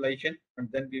mechanical stabilization, and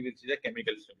then we will see the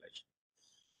chemical stabilization.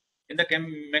 In the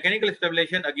mechanical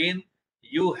stabilization, again,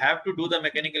 you have to do the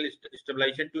mechanical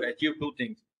stabilization to achieve 2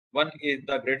 things. One is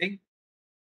the grading,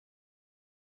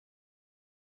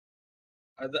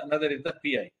 another is the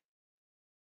PI.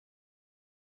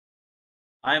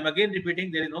 I am again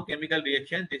repeating, there is no chemical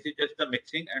reaction. This is just the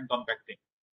mixing and compacting.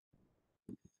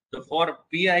 So for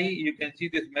PI, you can see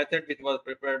this method which was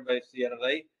prepared by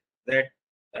CRI, that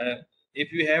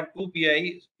if you have two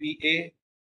PI, PA,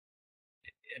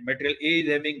 material A is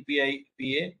having PI,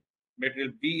 PA,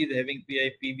 material B is having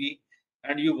PI, PB,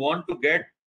 and you want to get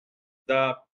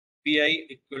the PI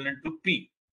equivalent to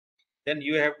P, then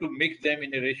you have to mix them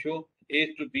in a ratio A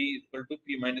is to B is equal to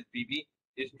P minus PB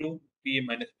is to P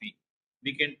minus P.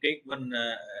 We can take one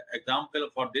example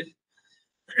for this.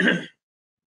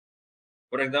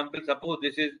 For example, suppose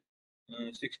this is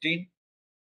 16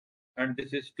 and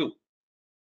this is 2.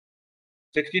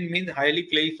 16 means highly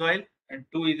clay soil and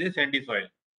 2 is a sandy soil.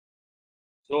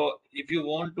 So if you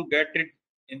want to get it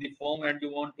in the form and you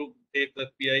want to take the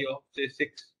PI of say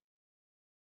 6,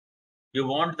 you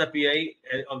want the PI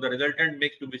of the resultant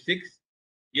mix to be 6.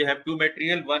 You have two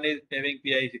material, one is having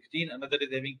PI 16, another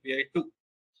is having PI 2.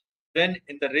 Then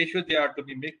in the ratio they are to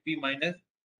be mixed P minus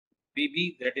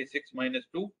PB, that is 6 minus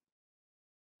 2.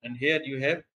 And here you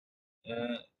have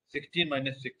 16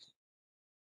 minus 6.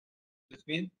 This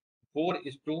means 4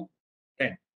 is to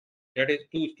 10. That is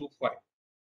 2 is to 5.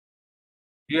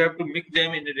 You have to mix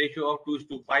them in a ratio of 2 is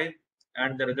to 5,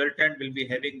 and the resultant will be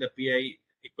having the PI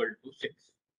equal to 6.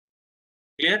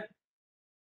 Clear?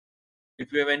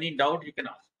 If you have any doubt, you can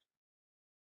ask.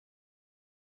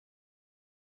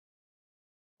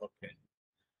 Okay.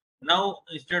 Now,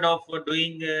 instead of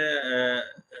doing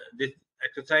this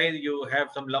exercise, you have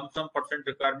some lump sum percent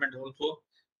requirement also.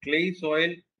 Clay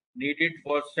soil needed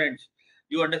for sands.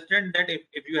 You understand that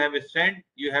if you have a sand,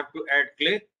 you have to add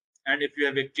clay, and if you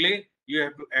have a clay, you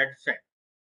have to add sand,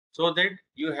 so that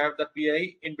you have the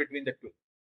PI in between the two.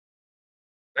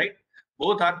 Right?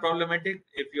 Both are problematic.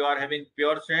 If you are having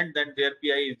pure sand, then their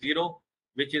PI is 0,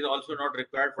 which is also not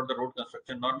required for the road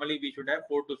construction. Normally, we should have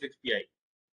 4 to 6 PI.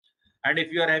 And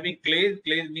if you are having clays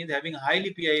means having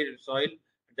highly PI soil,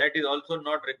 that is also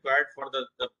not required for the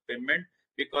pavement,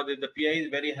 because if the PI is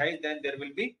very high, then there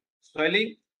will be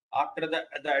swelling after the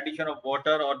addition of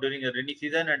water or during a rainy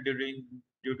season, and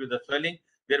due to the swelling,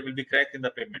 there will be cracks in the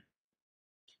pavement.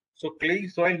 So clay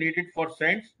soil needed for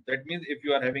sands. That means if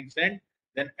you are having sand,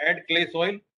 then add clay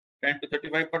soil 10 to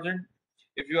 35%.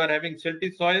 If you are having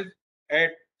silty soils,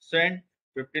 add sand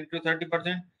 15 to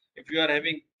 30%. If you are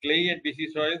having clay and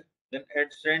BC soils, then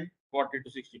add sand 40 to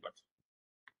 60%.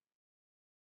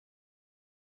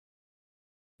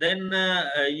 Then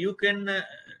you can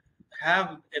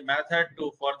have a method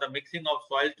for the mixing of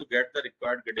soils to get the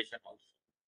required gradation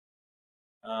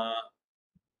also.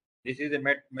 This is a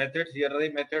method, CRI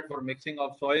method for mixing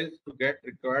of soils to get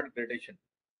required gradation.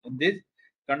 In this,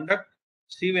 conduct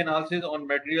sieve analysis on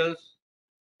materials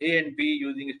A and B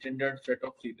using a standard set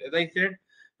of sieves. As I said,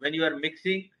 when you are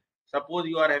mixing, suppose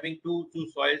you are having two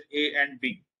soils A and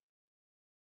B,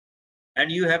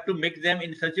 and you have to mix them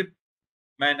in such a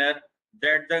manner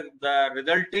that the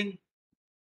resulting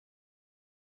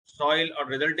soil or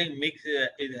resulting mix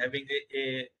is having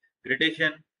a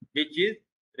gradation which is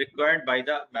required by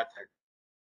the method.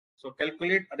 So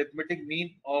calculate arithmetic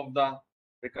mean of the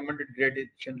recommended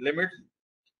gradation limits.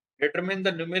 Determine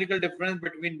the numerical difference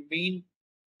between mean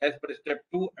as per step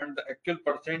 2 and the actual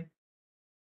percent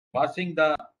passing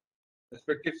the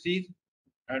respective C's,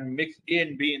 and mix A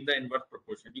and B in the inverse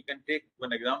proportion. You can take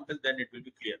one example, then it will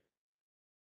be clear.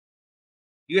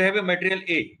 You have a material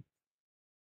A,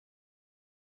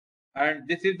 and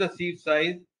this is the sieve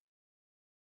size.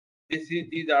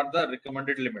 These are the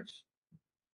recommended limits.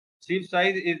 Sieve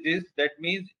size is this. That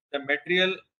means the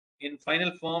material in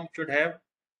final form should have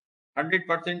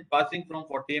 100% passing from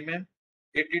 40 mm,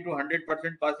 80 to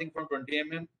 100% passing from 20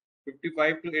 mm,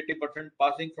 55 to 80%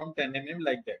 passing from 10 mm,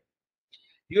 like that.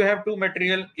 You have two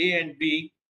material A and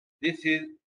B. This is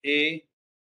A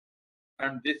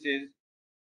and this is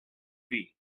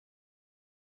B.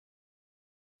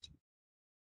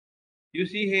 You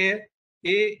see here,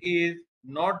 A is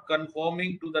not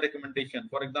conforming to the recommendation.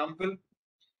 For example,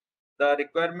 the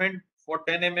requirement for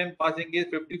 10 mm passing is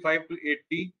 55 to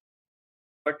 80,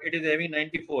 but it is having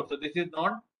 94. So this is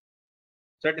not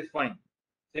satisfying.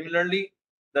 Similarly,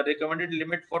 the recommended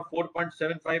limit for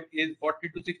 4.75 is 40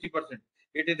 to 60%.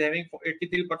 It is having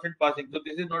 83% passing. So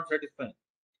this is not satisfying.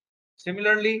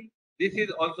 Similarly, this is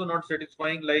also not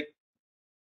satisfying. Like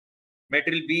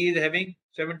material B is having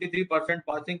 73%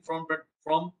 passing from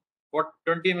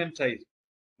 20 mm size,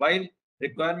 while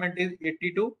requirement is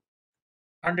 80 to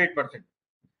 100%.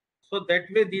 So that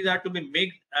way these are to be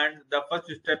mixed, and the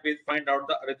first step is find out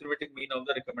the arithmetic mean of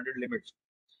the recommended limits.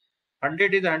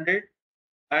 100 is 100,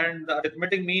 and the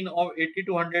arithmetic mean of 80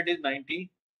 to 100 is 90,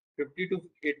 50 to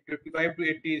 55 to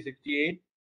 80 is 68,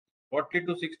 40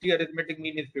 to 60 arithmetic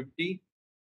mean is 50,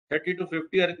 30 to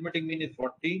 50 arithmetic mean is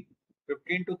 40,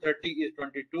 15 to 30 is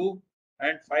 22,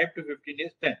 and 5 to 15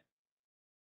 is 10.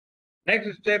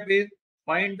 Next step is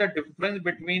find the difference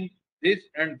between this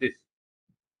and this.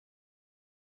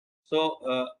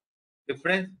 So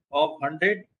difference of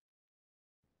 100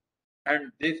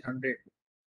 and this 100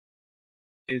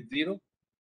 is 0.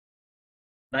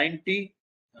 90,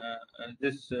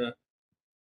 this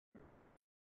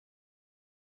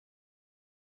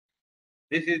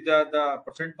is the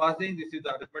percent passing, this is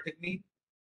the arithmetic mean,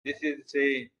 this is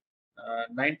say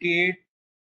 98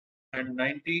 and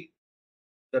 90.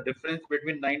 The difference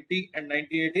between 90 and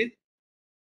 98 is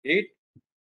 8.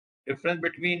 Difference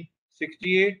between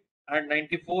 68 and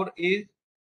 94 is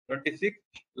 26.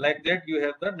 Like that, you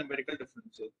have the numerical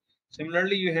differences.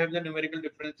 Similarly, you have the numerical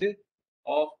differences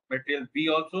of material B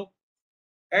also.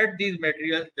 Add these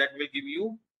materials, that will give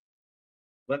you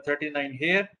 139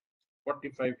 here,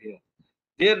 45 here.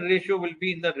 Their ratio will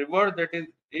be in the reverse, that is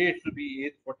A is to B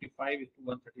is 45 is to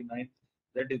 139,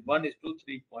 that is 1 is to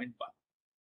 3.1.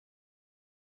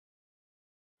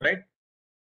 Right?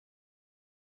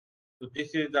 So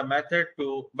this is the method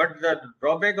to, but the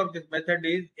drawback of this method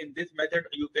is, in this method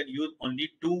you can use only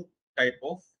two type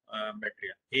of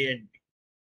material, A and B.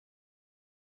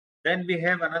 Then we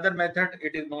have another method,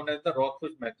 it is known as the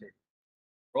Rothfuss method.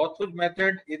 Rothfuss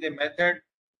method is a method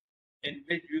in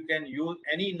which you can use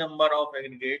any number of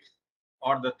aggregates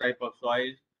or the type of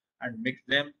soils and mix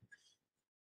them.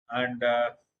 And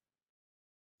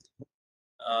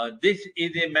this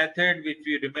is a method which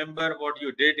you remember what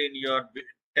you did in your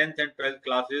 10th and 12th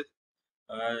classes.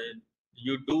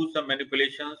 You do some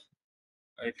manipulations.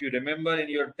 If you remember in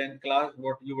your 10th class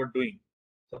what you were doing,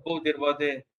 suppose there was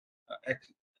a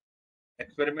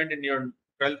experiment in your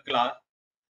 12th class.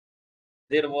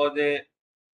 There was a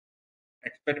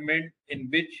experiment in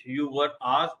which you were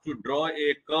asked to draw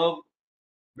a curve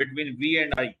between V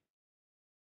and I,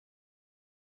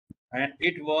 and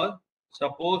it was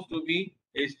supposed to be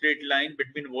a straight line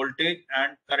between voltage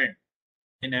and current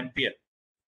in ampere.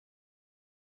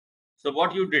 So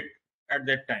what you did at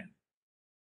that time,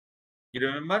 you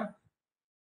remember?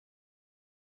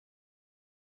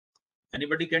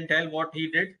 Anybody can tell what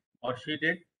he did or she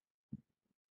did?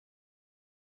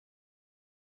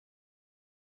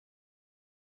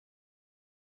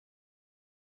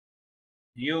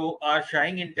 You are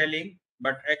shying in telling,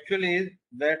 but actually is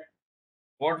that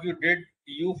what you did,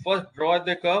 you first draw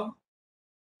the curve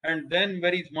and then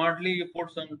very smartly you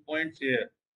put some points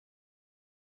here.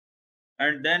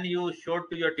 And then you showed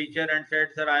to your teacher and said,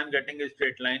 sir, I am getting a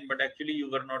straight line, but actually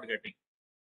you were not getting.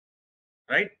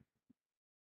 Right?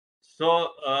 So,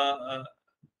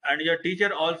 and your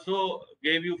teacher also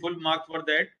gave you full marks for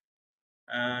that.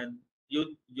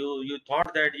 You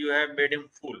thought that you have made him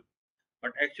fool,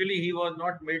 but actually he was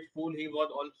not made fool. He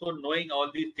was also knowing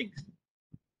all these things,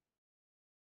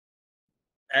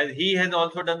 as he has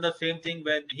also done the same thing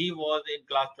when he was in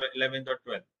class 11th or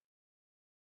 12th.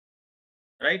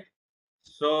 Right?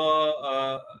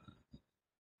 So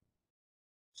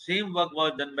same work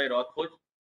was done by Rothfuss.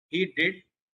 He did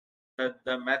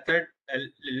the method a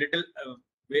little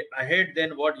way ahead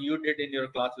than what you did in your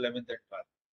class 11th and 12th.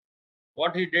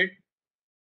 What he did,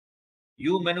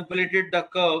 you manipulated the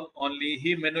curve only,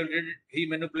 he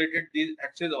manipulated these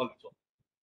axes also.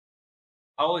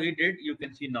 How he did, you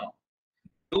can see now.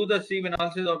 Do the sieve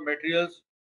analysis of materials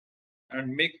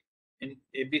and mix in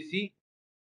ABC.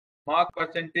 Mark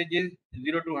percentages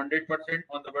 0 to 100%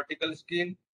 on the vertical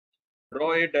scale.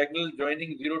 Draw a diagonal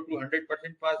joining 0 to 100%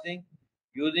 passing.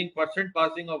 Using percent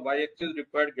passing of y-axis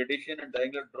required gradation and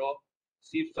diagonal draw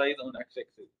sieve size on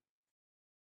x-axis.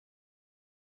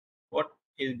 What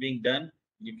is being done,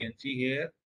 you can see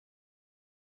here.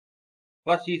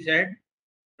 First he said,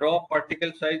 draw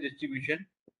particle size distribution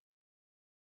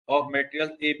of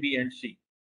materials A, B and C.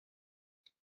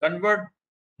 Convert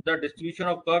the distribution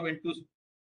of curve into,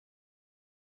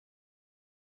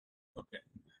 okay.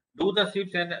 Do the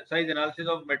sieve size analysis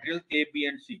of materials A, B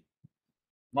and C.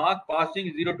 Mark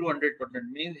passing 0 to 100%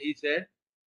 means he said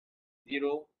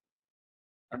 0,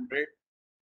 100,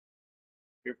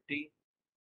 50,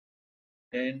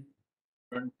 10,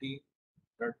 20,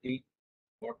 30,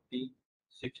 40,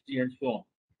 60 and so on.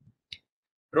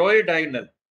 Draw a diagonal.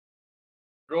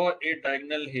 Draw a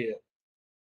diagonal here.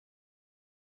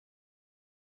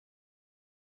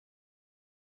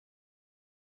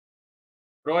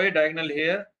 Draw a diagonal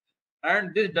here,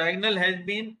 and this diagonal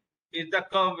is the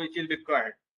curve which is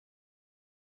required.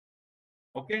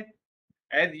 Okay,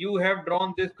 as you have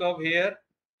drawn this curve here,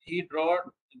 he draw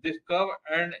this curve,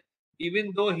 and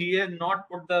even though he has not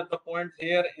put the points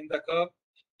here in the curve,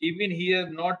 even he has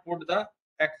not put the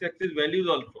x-axis values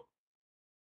also.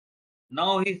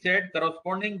 Now he said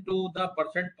corresponding to the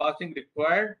percent passing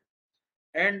required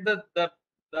and the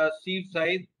sieve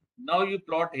size, now you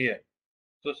plot here.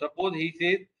 So suppose he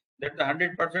says that the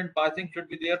 100% passing should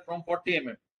be there from 40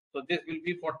 mm. So this will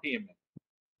be 40 mm.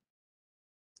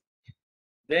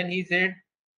 Then he said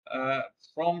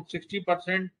from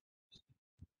 60%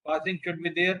 passing should be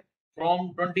there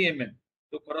from 20 mm.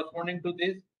 So corresponding to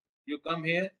this, you come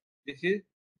here, this is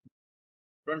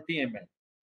 20 mm,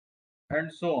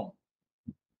 and so on.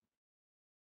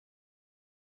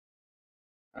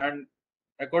 And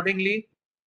accordingly,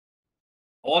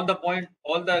 all the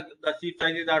sheet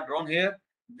sizes are drawn here.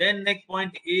 Then next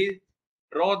point is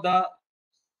draw the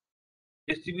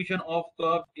distribution of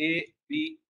curve A,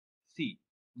 B, C.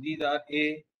 These are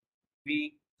A,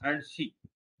 B, and C.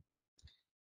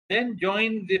 Then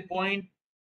join the point,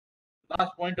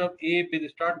 last point of A with the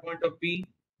start point of B,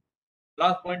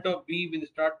 last point of B with the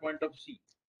start point of C.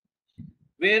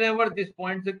 Wherever this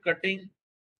point is cutting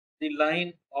the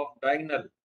line of diagonal,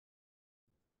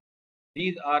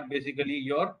 these are basically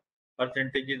your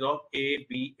percentages of A,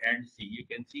 B, and C. You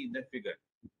can see in the figure.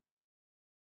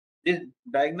 This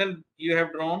diagonal you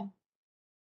have drawn,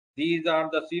 these are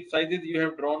the sheet sizes you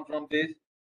have drawn from this,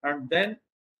 and then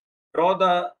draw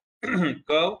the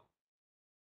curve,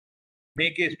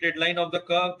 make a straight line of the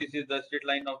curve. This is the straight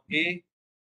line of A,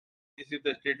 this is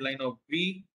the straight line of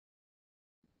B,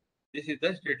 this is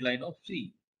the straight line of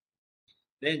C.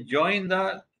 Then join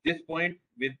this point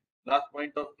with last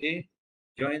point of A,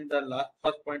 join the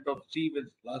first point of C with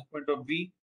last point of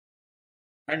B,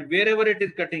 and wherever it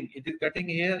is cutting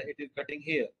here, it is cutting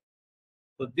here.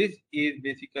 So this is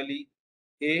basically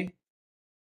A,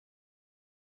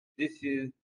 this is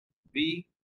B,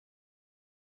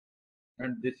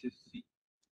 and this is C.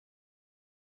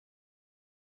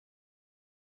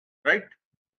 Right?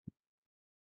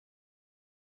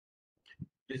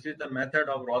 This is the method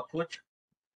of Rothfuch.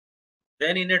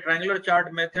 Then in a triangular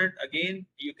chart method, again,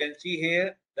 you can see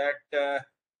here that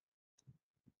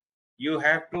you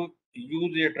have to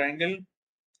use a triangle.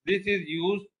 This is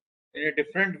used in a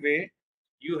different way.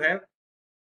 You have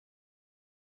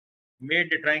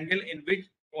made a triangle in which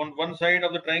on one side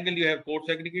of the triangle you have coarse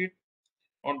aggregate,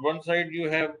 on one side you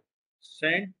have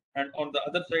sand, and on the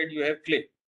other side you have clay.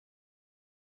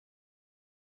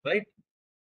 Right?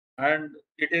 And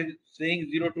it is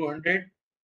saying 0 to 100,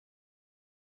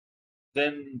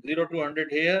 then 0 to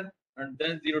 100 here, and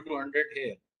then 0 to 100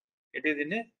 here. It is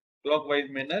in a clockwise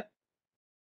manner,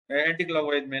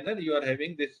 anti-clockwise manner. You are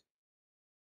having this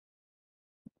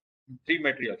three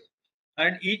materials,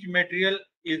 and each material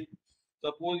is,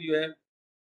 suppose you have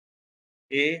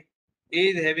A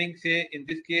is having, say in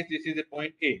this case this is a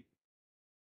point A,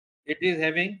 it is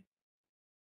having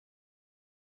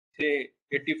say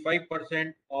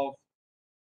 85% of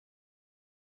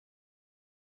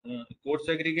coarse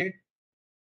aggregate,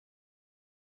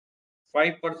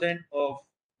 5% of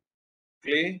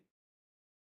clay,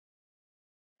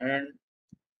 and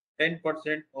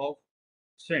 10% of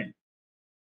sand.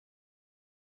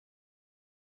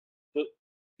 So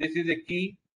this is a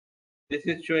key. This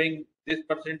is showing, this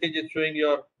percentage is showing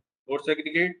your coarse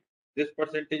aggregate, this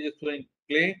percentage is showing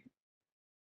clay,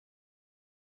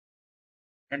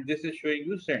 and this is showing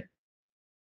you sand.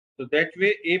 So that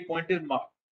way A point is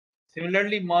marked.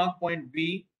 Similarly mark point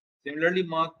B, similarly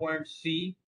mark point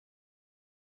C,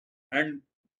 and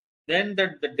then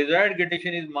the desired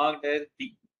gradation is marked as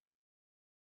D.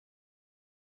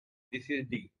 This is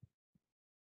D.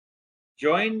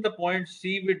 Join the point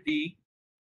C with D,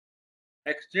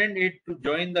 extend it to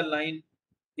join the line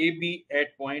AB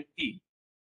at point E.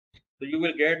 So you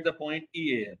will get the point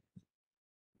E here.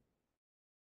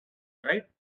 Right?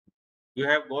 You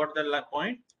have got the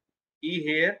point E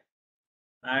here,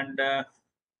 and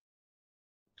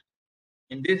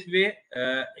in this way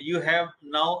you have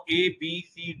now A, B,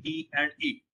 C, D, and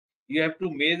E. You have to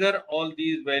measure all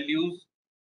these values,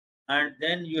 and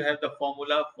then you have the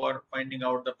formula for finding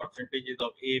out the percentages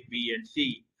of A, B, and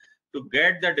C to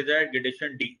get the desired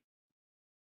gradation D.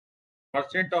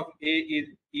 Percent of A is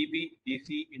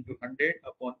EB/DC into 100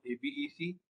 upon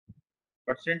ABEC.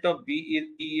 Percent of B is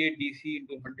EADC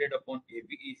into 100 upon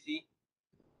ABEC.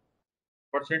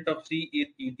 Percent of C is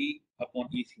ED upon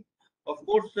EC. Of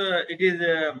course, it is,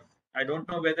 I don't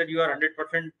know whether you are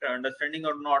 100% understanding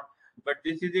or not, but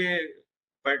this is a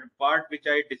part which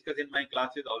I discuss in my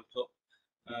classes also.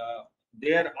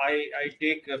 There I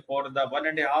take for the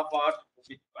 1.5 hours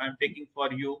which I am taking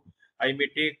for you, I may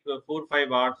take 4 or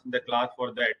 5 hours in the class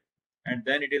for that, and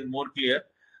then it is more clear.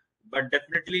 But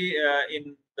definitely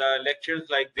in the lectures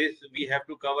like this, we have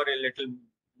to cover a little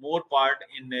more part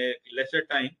in a lesser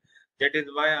time. That is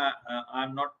why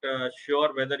I'm not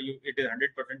sure whether it is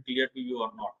 100% clear to you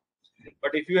or not.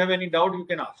 But if you have any doubt, you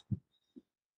can ask.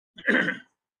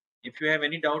 If you have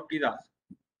any doubt, please ask.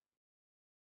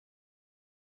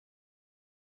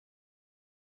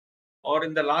 Or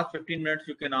in the last 15 minutes,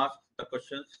 you can ask the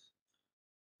questions.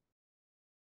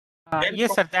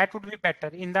 Yes, sir, that would be better.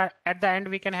 At the end,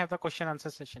 we can have the question answer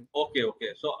session. Okay.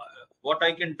 So what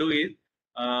I can do is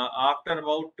after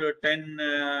about 10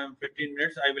 15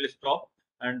 minutes, I will stop,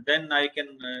 and then I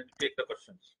can take the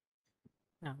questions.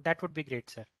 That would be great,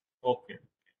 sir. Okay.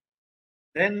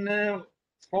 Then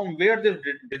from where the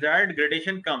desired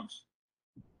gradation comes,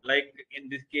 like in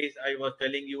this case, I was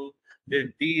telling you this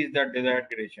D is the desired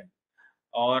gradation,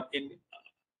 or in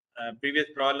previous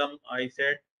problem, I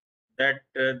said that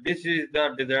this is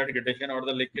the desired gradation or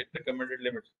the recommended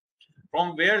limits.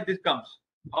 From where this comes,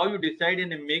 how you decide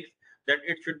in a mix that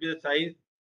it should be the size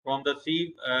from the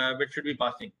sieve which should be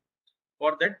passing.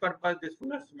 For that purpose, this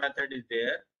Fuller's method is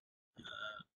there.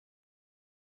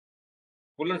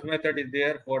 Fuller's method is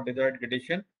there for desired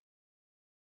gradation.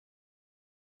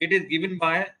 It is given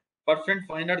by percent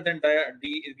finer than dia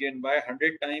D is given by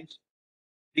 100 times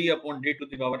D upon D to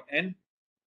the power n,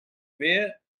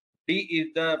 where D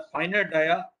is the finer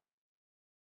than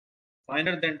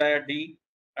dia D,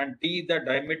 and D is the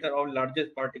diameter of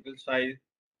largest particle size,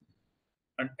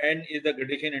 and n is the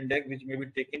gradation index which may be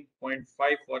taken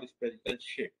 0.5 for spherical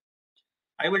shape.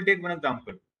 I will take one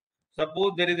example.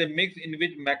 Suppose there is a mix in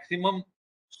which maximum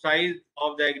size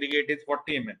of the aggregate is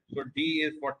 40 mm. So D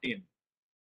is 40 mm.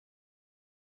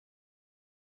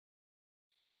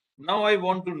 Now I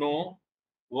want to know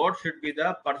what should be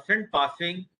the percent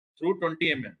passing through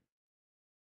 20 mm.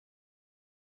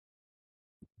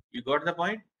 You got the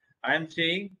point? I am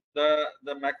saying the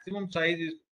maximum size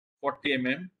is 40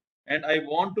 mm, and I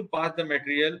want to pass the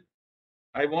material.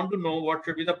 I want to know what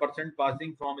should be the percent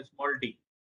passing from small d,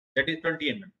 that is 20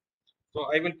 mm. So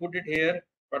I will put it here.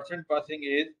 Percent passing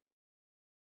is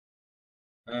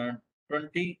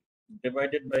 20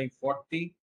 divided by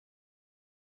 40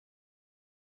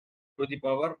 to the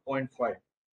power 0.5.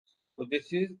 So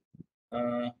this is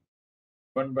 1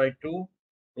 by 2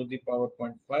 to the power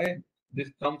 0.5.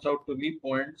 This comes out to be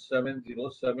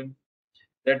 0.707.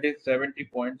 That is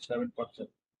 70.7%.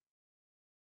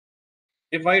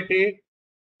 If I take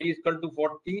d is equal to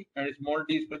 40 and small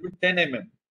d is equal to 10 mm,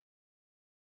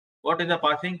 what is the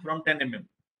passing from 10 mm?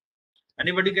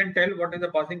 Anybody can tell what is the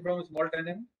passing from small 10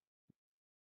 mm?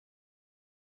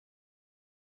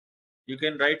 You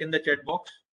can write in the chat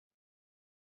box.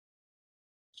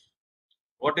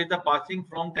 What is the passing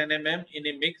from 10 mm in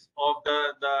a mix of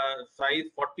the size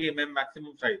 40 mm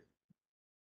maximum size?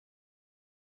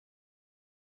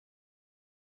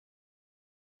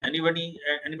 Anybody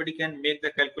can make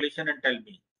the calculation and tell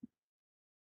me.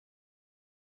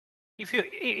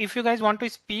 If you guys want to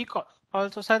speak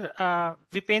also, sir,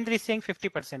 Vipendra is saying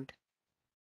 50%.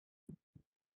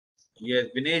 Yes,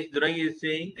 Vinesh Durai is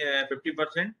saying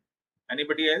 50%.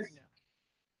 Anybody else?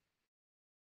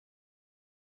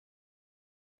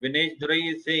 Vinesh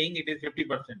Durai is saying it is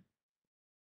 50%.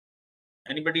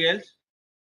 Anybody else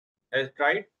has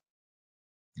tried?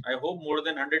 I hope more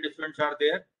than 100 students are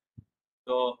there,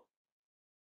 so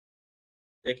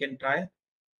they can try.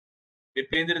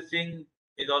 Vipendra Singh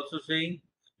is also saying,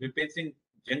 Vipendra Singh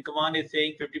Jankaman is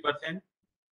saying 50%.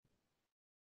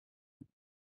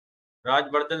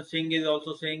 Rajvardhan Singh is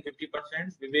also saying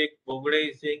 50%. Vivek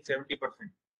Bogde is saying 70%.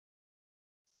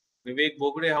 Vivek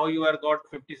Bogde, how you are got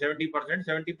 70%?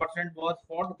 70% was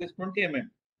for this 20 mm.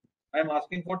 I am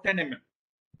asking for 10 mm.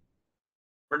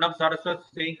 Pranav Saraswat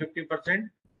saying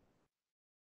 50%.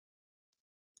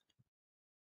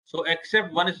 So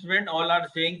except one student, all are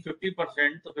saying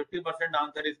 50%. So 50%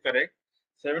 answer is correct.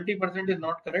 70% is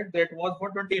not correct. That was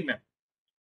for 20 mm.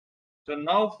 So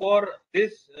now for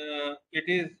this, it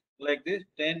is like this: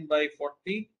 10 by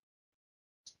 40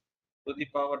 to the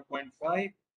power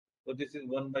 0.5. So this is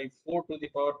 1 by 4 to the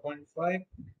power 0.5.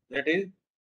 That is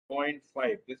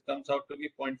 0.5. This comes out to be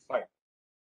 0.5.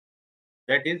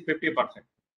 That is 50%.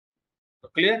 So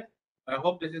clear? I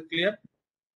hope this is clear.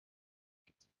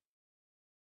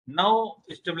 Now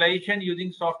stabilization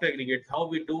using soft aggregates. How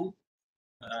we do?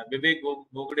 Vivek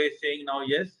Bogde is saying now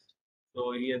yes.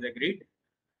 So he has agreed.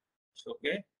 It's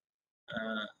okay.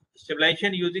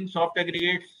 Stabilization using soft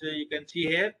aggregates. You can see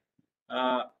here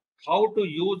how to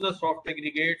use the soft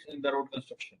aggregates in the road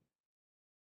construction.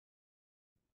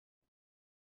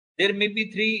 There may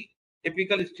be three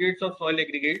typical states of soil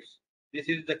aggregates. This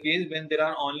is the case when there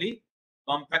are only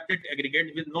compacted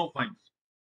aggregates with no fines.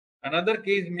 Another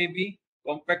case may be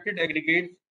compacted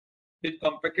aggregates with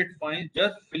compacted fines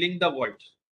just filling the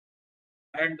voids.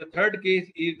 And the third case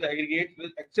is the aggregates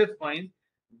with excess fines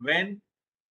when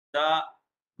the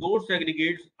coarse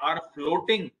aggregates are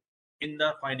floating in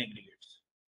the fine aggregates.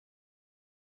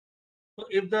 So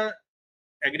if the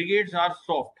aggregates are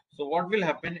soft, so what will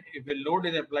happen if a load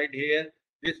is applied here,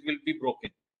 this will be broken.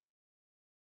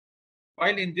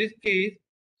 While in this case,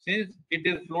 since it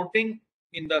is floating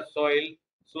in the soil,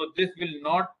 so this will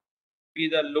not be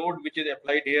the load which is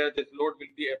applied here. This load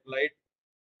will be applied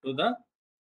to the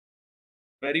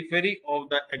periphery of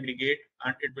the aggregate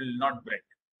and it will not break.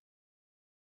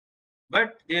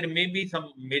 But there may be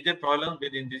some major problems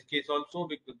within this case also,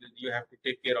 because you have to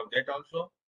take care of that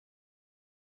also.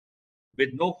 With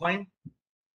no fine,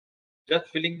 just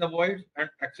filling the voids, and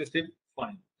excessive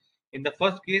fine. In the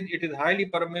first case, it is highly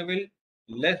permeable,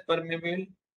 less permeable,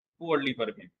 poorly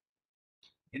permeable.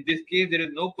 In this case, there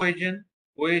is no cohesion,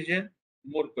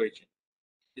 more cohesion.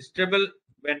 Stable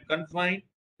when confined,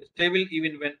 stable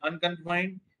even when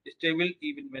unconfined, stable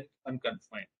even when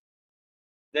unconfined.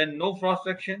 Then no frost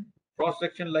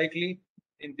section likely.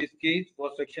 In this case,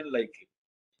 frost section likely.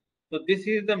 So this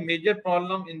is the major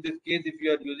problem in this case if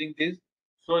you are using this.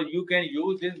 So you can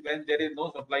use this when there is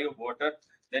no supply of water.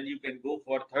 Then you can go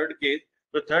for third case.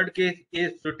 The third case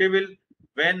is suitable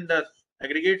when the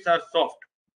aggregates are soft.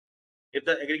 If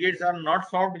the aggregates are not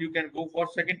soft, you can go for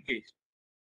second case,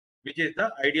 which is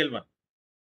the ideal one.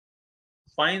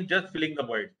 Fine, just filling the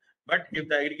void. But if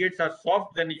the aggregates are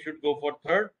soft, then you should go for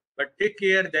third. But take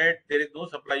care that there is no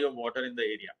supply of water in the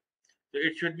area. So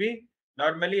it should be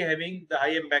normally having the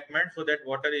high embankment so that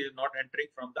water is not entering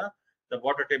from the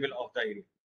water table of the area.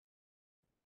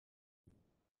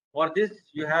 For this,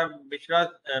 you have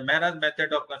Mehra's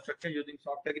method of construction using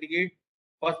soft aggregate.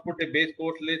 First, put a base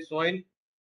coarse laid soil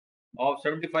of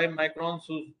 75 microns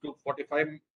to 45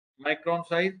 micron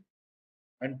size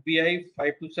and PI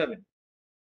 5 to 7.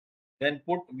 Then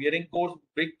put wearing coarse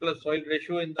brick plus soil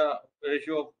ratio in the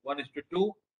ratio of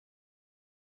 1:2.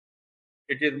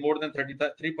 It is more than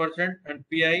 33% and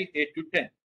PI 8 to 10.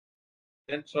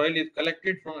 Then soil is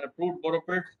collected from approved borrow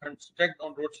pits and stacked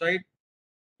on roadside.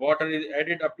 Water is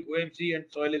added up to OMC and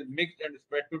soil is mixed and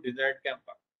spread to desired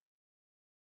camphor.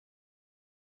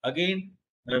 Again,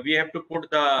 we have to put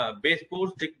the base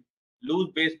course, loose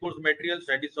base course material,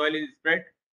 steady soil is spread,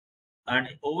 and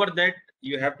over that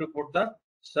you have to put the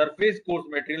surface course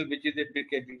material, which is a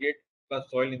brick aggregate plus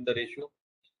soil in the ratio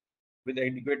with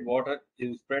adequate water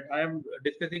is spread. I am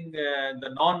discussing the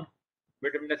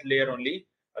non-bituminous layer only.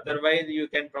 Otherwise, you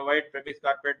can provide preface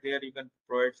carpet there. You can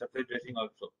provide surface dressing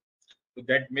also. So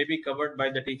that may be covered by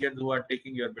the teachers who are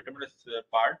taking your bituminous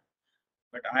part.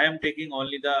 But I am taking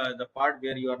only the part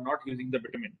where you are not using the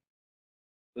bitumen.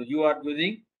 So you are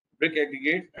using brick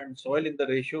aggregates and soil in the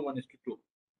ratio 1:2.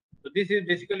 So this is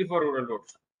basically for rural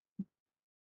roads.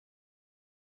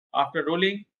 After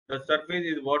rolling, the surface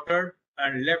is watered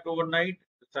and left overnight.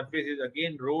 The surface is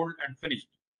again rolled and finished.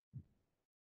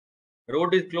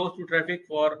 Road is closed to traffic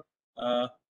for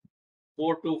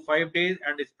 4 to 5 days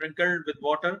and is sprinkled with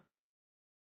water.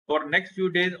 For next few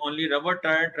days, only rubber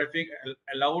tire traffic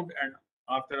allowed, and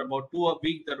after about 2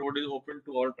 weeks, the road is open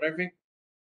to all traffic.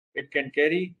 It can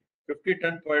carry 50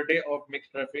 tons per day of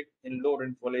mixed traffic in low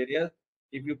rainfall areas.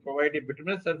 If you provide a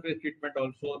bituminous surface treatment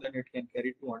also, then it can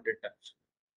carry 200 tons.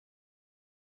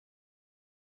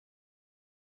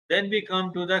 Then we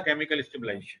come to the chemical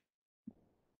stabilization.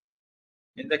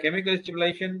 In the chemical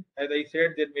stabilization, as I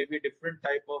said, there may be different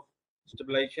type of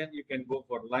stabilization. You can go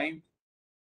for lime,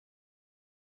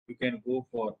 you can go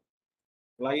for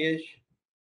fly ash,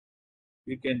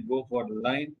 you can go for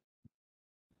lime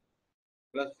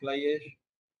plus fly ash,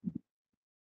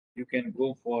 you can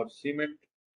go for cement,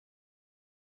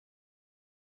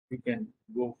 you can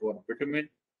go for bitumen,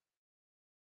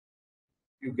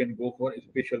 you can go for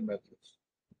special methods.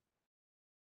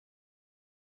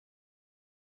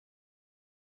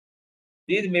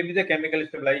 These may be the chemical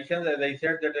stabilizations. As I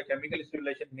said, that the chemical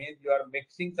stabilization means you are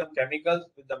mixing some chemicals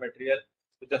with the material,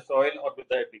 with the soil or with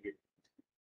the aggregate.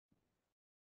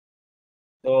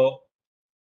 So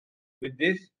with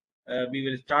this, we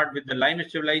will start with the lime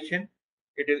stabilization.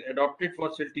 It is adopted for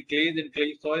silty clays and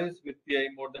clay soils with pH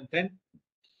more than 10.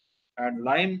 And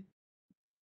lime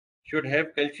should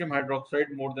have calcium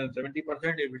hydroxide more than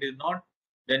 70%. If it is not,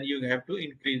 then you have to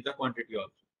increase the quantity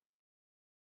also.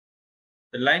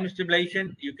 The lime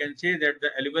stabilization, you can say that the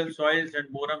alluvial soils and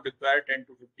moram require 10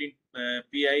 to 15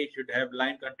 PI should have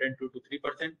lime content 2 to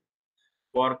 3%.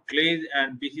 For clays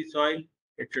and BC soil,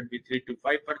 it should be 3 to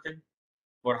 5%.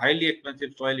 For highly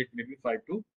expensive soil, it may be 5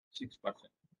 to 6%.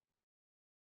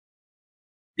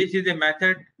 This is a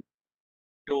method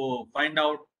to find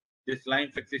out this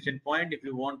lime fixation point. If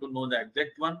you want to know the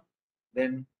exact one,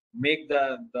 then make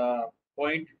the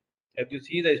point. As you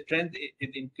see, the strength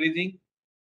is increasing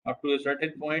up to a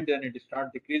certain point, then it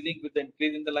starts decreasing with the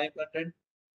increase in the lime content.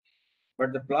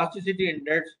 But the plasticity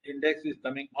index is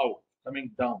coming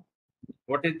down.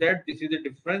 What is that? This is the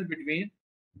difference between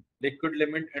liquid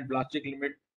limit and plastic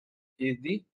limit is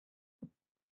the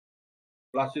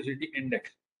plasticity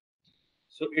index.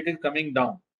 So it is coming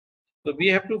down. So we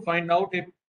have to find out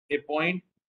a point,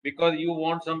 because you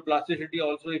want some plasticity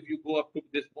also. If you go up to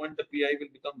this point, the PI will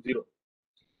become 0,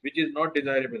 which is not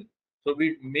desirable. So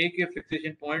we make a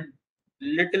fixation point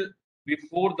little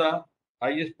before the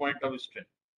highest point of strength.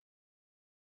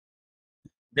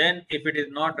 Then if it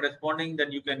is not responding,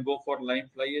 then you can go for lime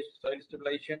fly ash soil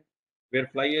stabilization, where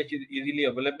fly ash is easily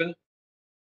available.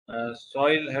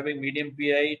 Soil having medium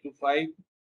PI to 5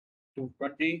 to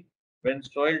 20. When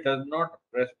soil does not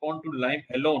respond to lime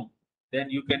alone, then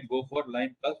you can go for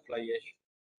lime plus fly ash.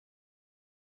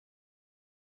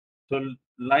 So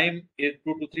lime is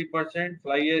 2 to 3%,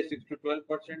 fly ash 6 to 12%,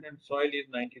 and soil is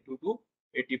 92 to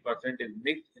 80% is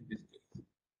mixed in this case.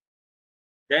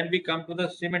 Then we come to the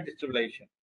cement stabilization.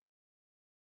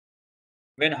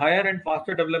 When higher and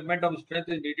faster development of strength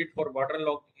is needed for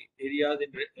waterlogged areas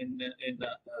in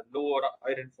low or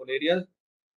high rainfall areas,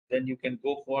 then you can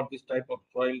go for this type of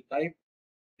soil type.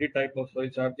 3 type of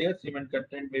soils are there. Cement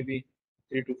content may be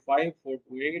 3 to 5, 4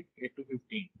 to 8, 8 to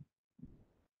 15.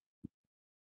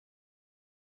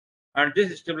 And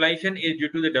this stabilization is due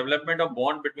to the development of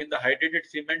bond between the hydrated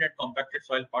cement and compacted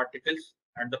soil particles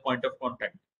at the point of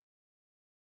contact.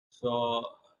 So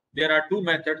there are 2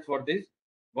 methods for this.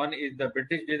 One is the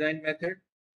British design method,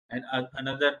 and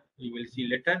another you will see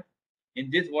later. In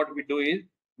this, what we do is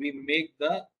we make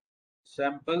the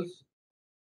samples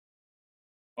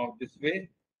of this way,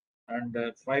 and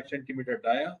 5 centimeter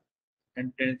dia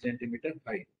and 10 centimeter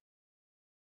height,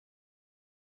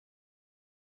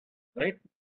 right?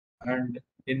 And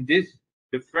in this,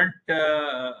 different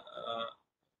the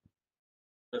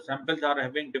samples are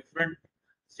having different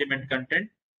cement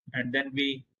content, and then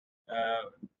we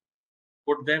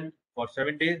put them for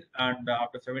 7 days, and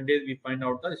after 7 days we find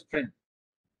out the strength.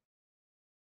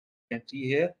 You can see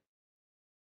here,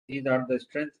 these are the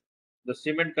strength. The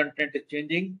cement content is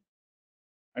changing,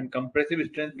 and compressive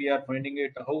strength we are finding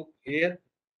it out here.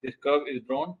 This curve is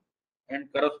drawn,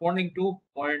 and corresponding to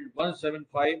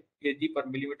 0.175 kg per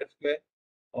millimeter square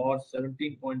or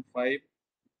 17.5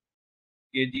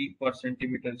 kg per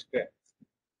centimeter square.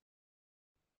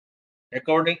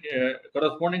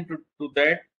 Corresponding to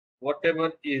that,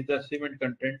 whatever is the cement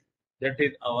content, that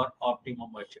is our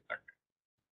optimum moisture content.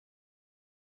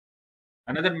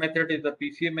 Another method is the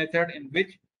PCA method, in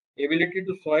which ability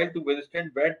to soil to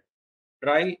withstand wet,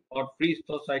 dry or freeze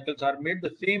thaw cycles are made.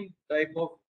 The same type of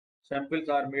samples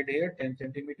are made here, 10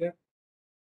 centimeter,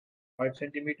 5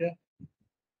 centimeter,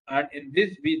 and in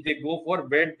this they go for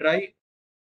wet, dry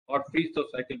or freeze thaw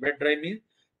cycle. Wet dry means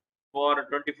for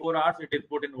 24 hours it is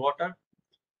put in water,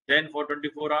 then for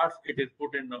 24 hours it is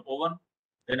put in the oven,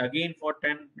 then again for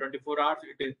 24 hours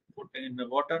it is put in the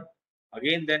water,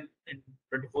 again then in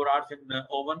 24 hours in the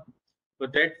oven. So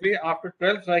that way, after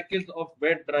 12 cycles of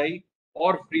wet, dry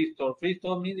or freeze thaw. Freeze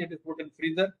thaw means it is put in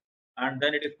freezer, and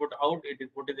then it is put out. It is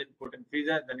put in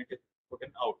freezer, then it is put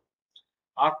in out.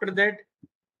 After that,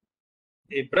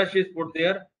 a brush is put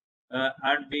there,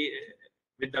 and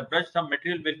with the brush some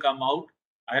material will come out.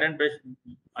 Iron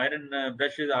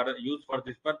brushes are used for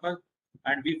this purpose,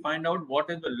 and we find out what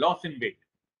is the loss in weight.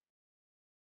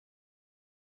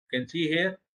 You can see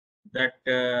here that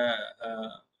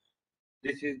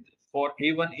this is for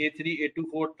A1, A3,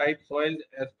 A24 type soils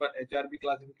as per HRB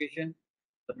classification.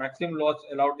 The maximum loss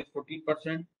allowed is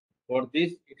 14%. For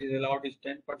this, it is allowed is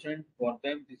 10%. For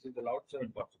them, this is allowed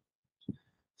 7%.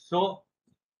 So,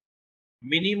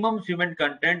 minimum cement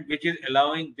content which is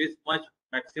allowing this much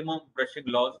maximum brushing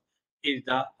loss is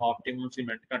the optimum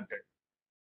cement content.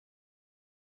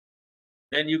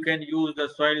 Then you can use the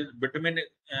soil bitumen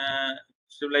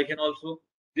stabilization also.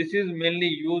 This is mainly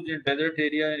used in desert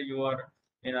area. You are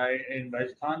in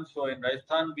Rajasthan. So in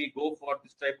Rajasthan, we go for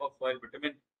this type of soil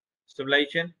bitumen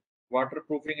stabilization.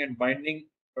 Waterproofing and binding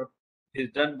is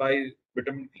done by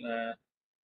bitumen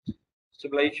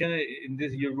stabilization. In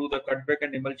this, you do the cutback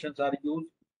and emulsions are used.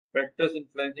 Factors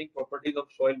influencing properties of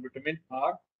soil bitumen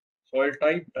are soil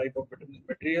type of bitumen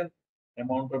material,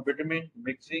 amount of bitumen,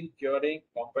 mixing, curing,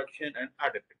 compaction, and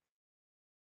additive.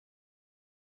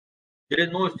 There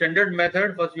is no standard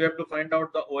method. First, you have to find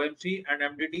out the OMC and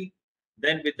MDD.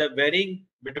 Then, with the varying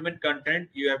bitumen content,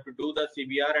 you have to do the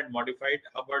CBR and modified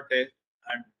upper test.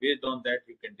 And based on that,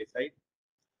 you can decide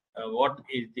what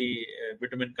is the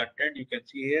bitumen content. You can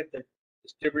see here that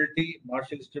stability,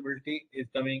 Marshall stability is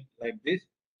coming like this.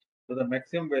 So the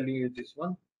maximum value is this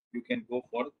one. You can go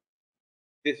for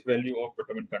this value of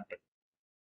bitumen content,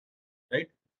 right?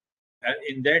 And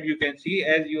in that you can see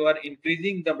as you are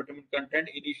increasing the bitumen content,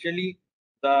 initially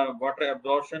the water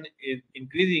absorption is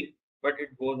increasing, but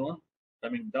it goes on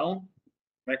coming down.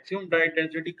 Maximum dry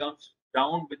density comes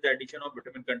down with the addition of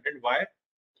bitumen content. Why?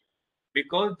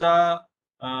 Because the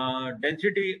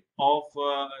density of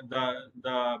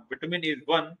the bitumen is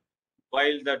 1,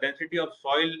 while the density of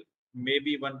soil may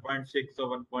be 1.6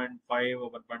 or 1.5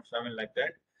 or 1.7 like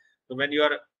that. So when you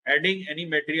are adding any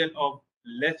material of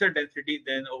lesser density,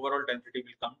 then overall density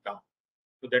will come down.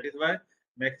 So that is why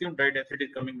maximum dry density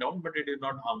is coming down, but it is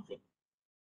not harmful.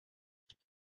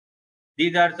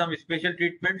 These are some special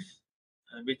treatments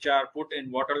which are put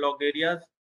in waterlogged areas.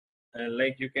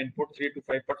 Like you can put 3 to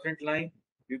 5% lime.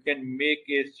 You can make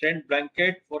a sand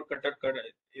blanket for cutter.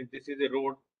 If this is a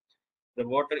road, the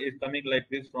water is coming like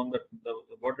this from the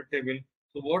water table.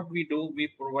 So what we do, we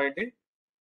provide a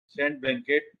sand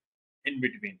blanket in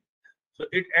between. So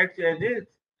it acts as a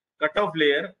cutoff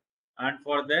layer, and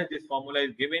for that this formula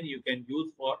is given. You can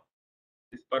use for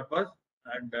this purpose.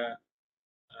 And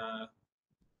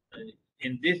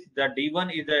in this, the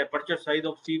D1 is the aperture size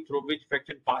of sieve through which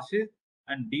fraction passes,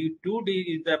 and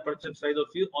D2D is the aperture size of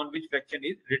sieve on which fraction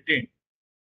is retained.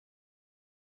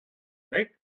 Right?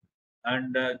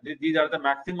 And these are the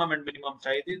maximum and minimum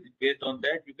sizes. Based on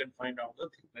that, you can find out the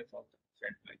thickness of the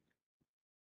sand blanket.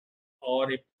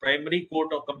 Or a primary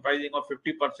coat of comprising of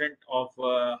 50% of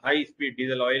high-speed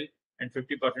diesel oil and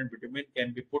 50% bitumen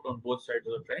can be put on both sides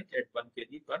of the trench at 1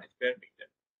 kg per square meter.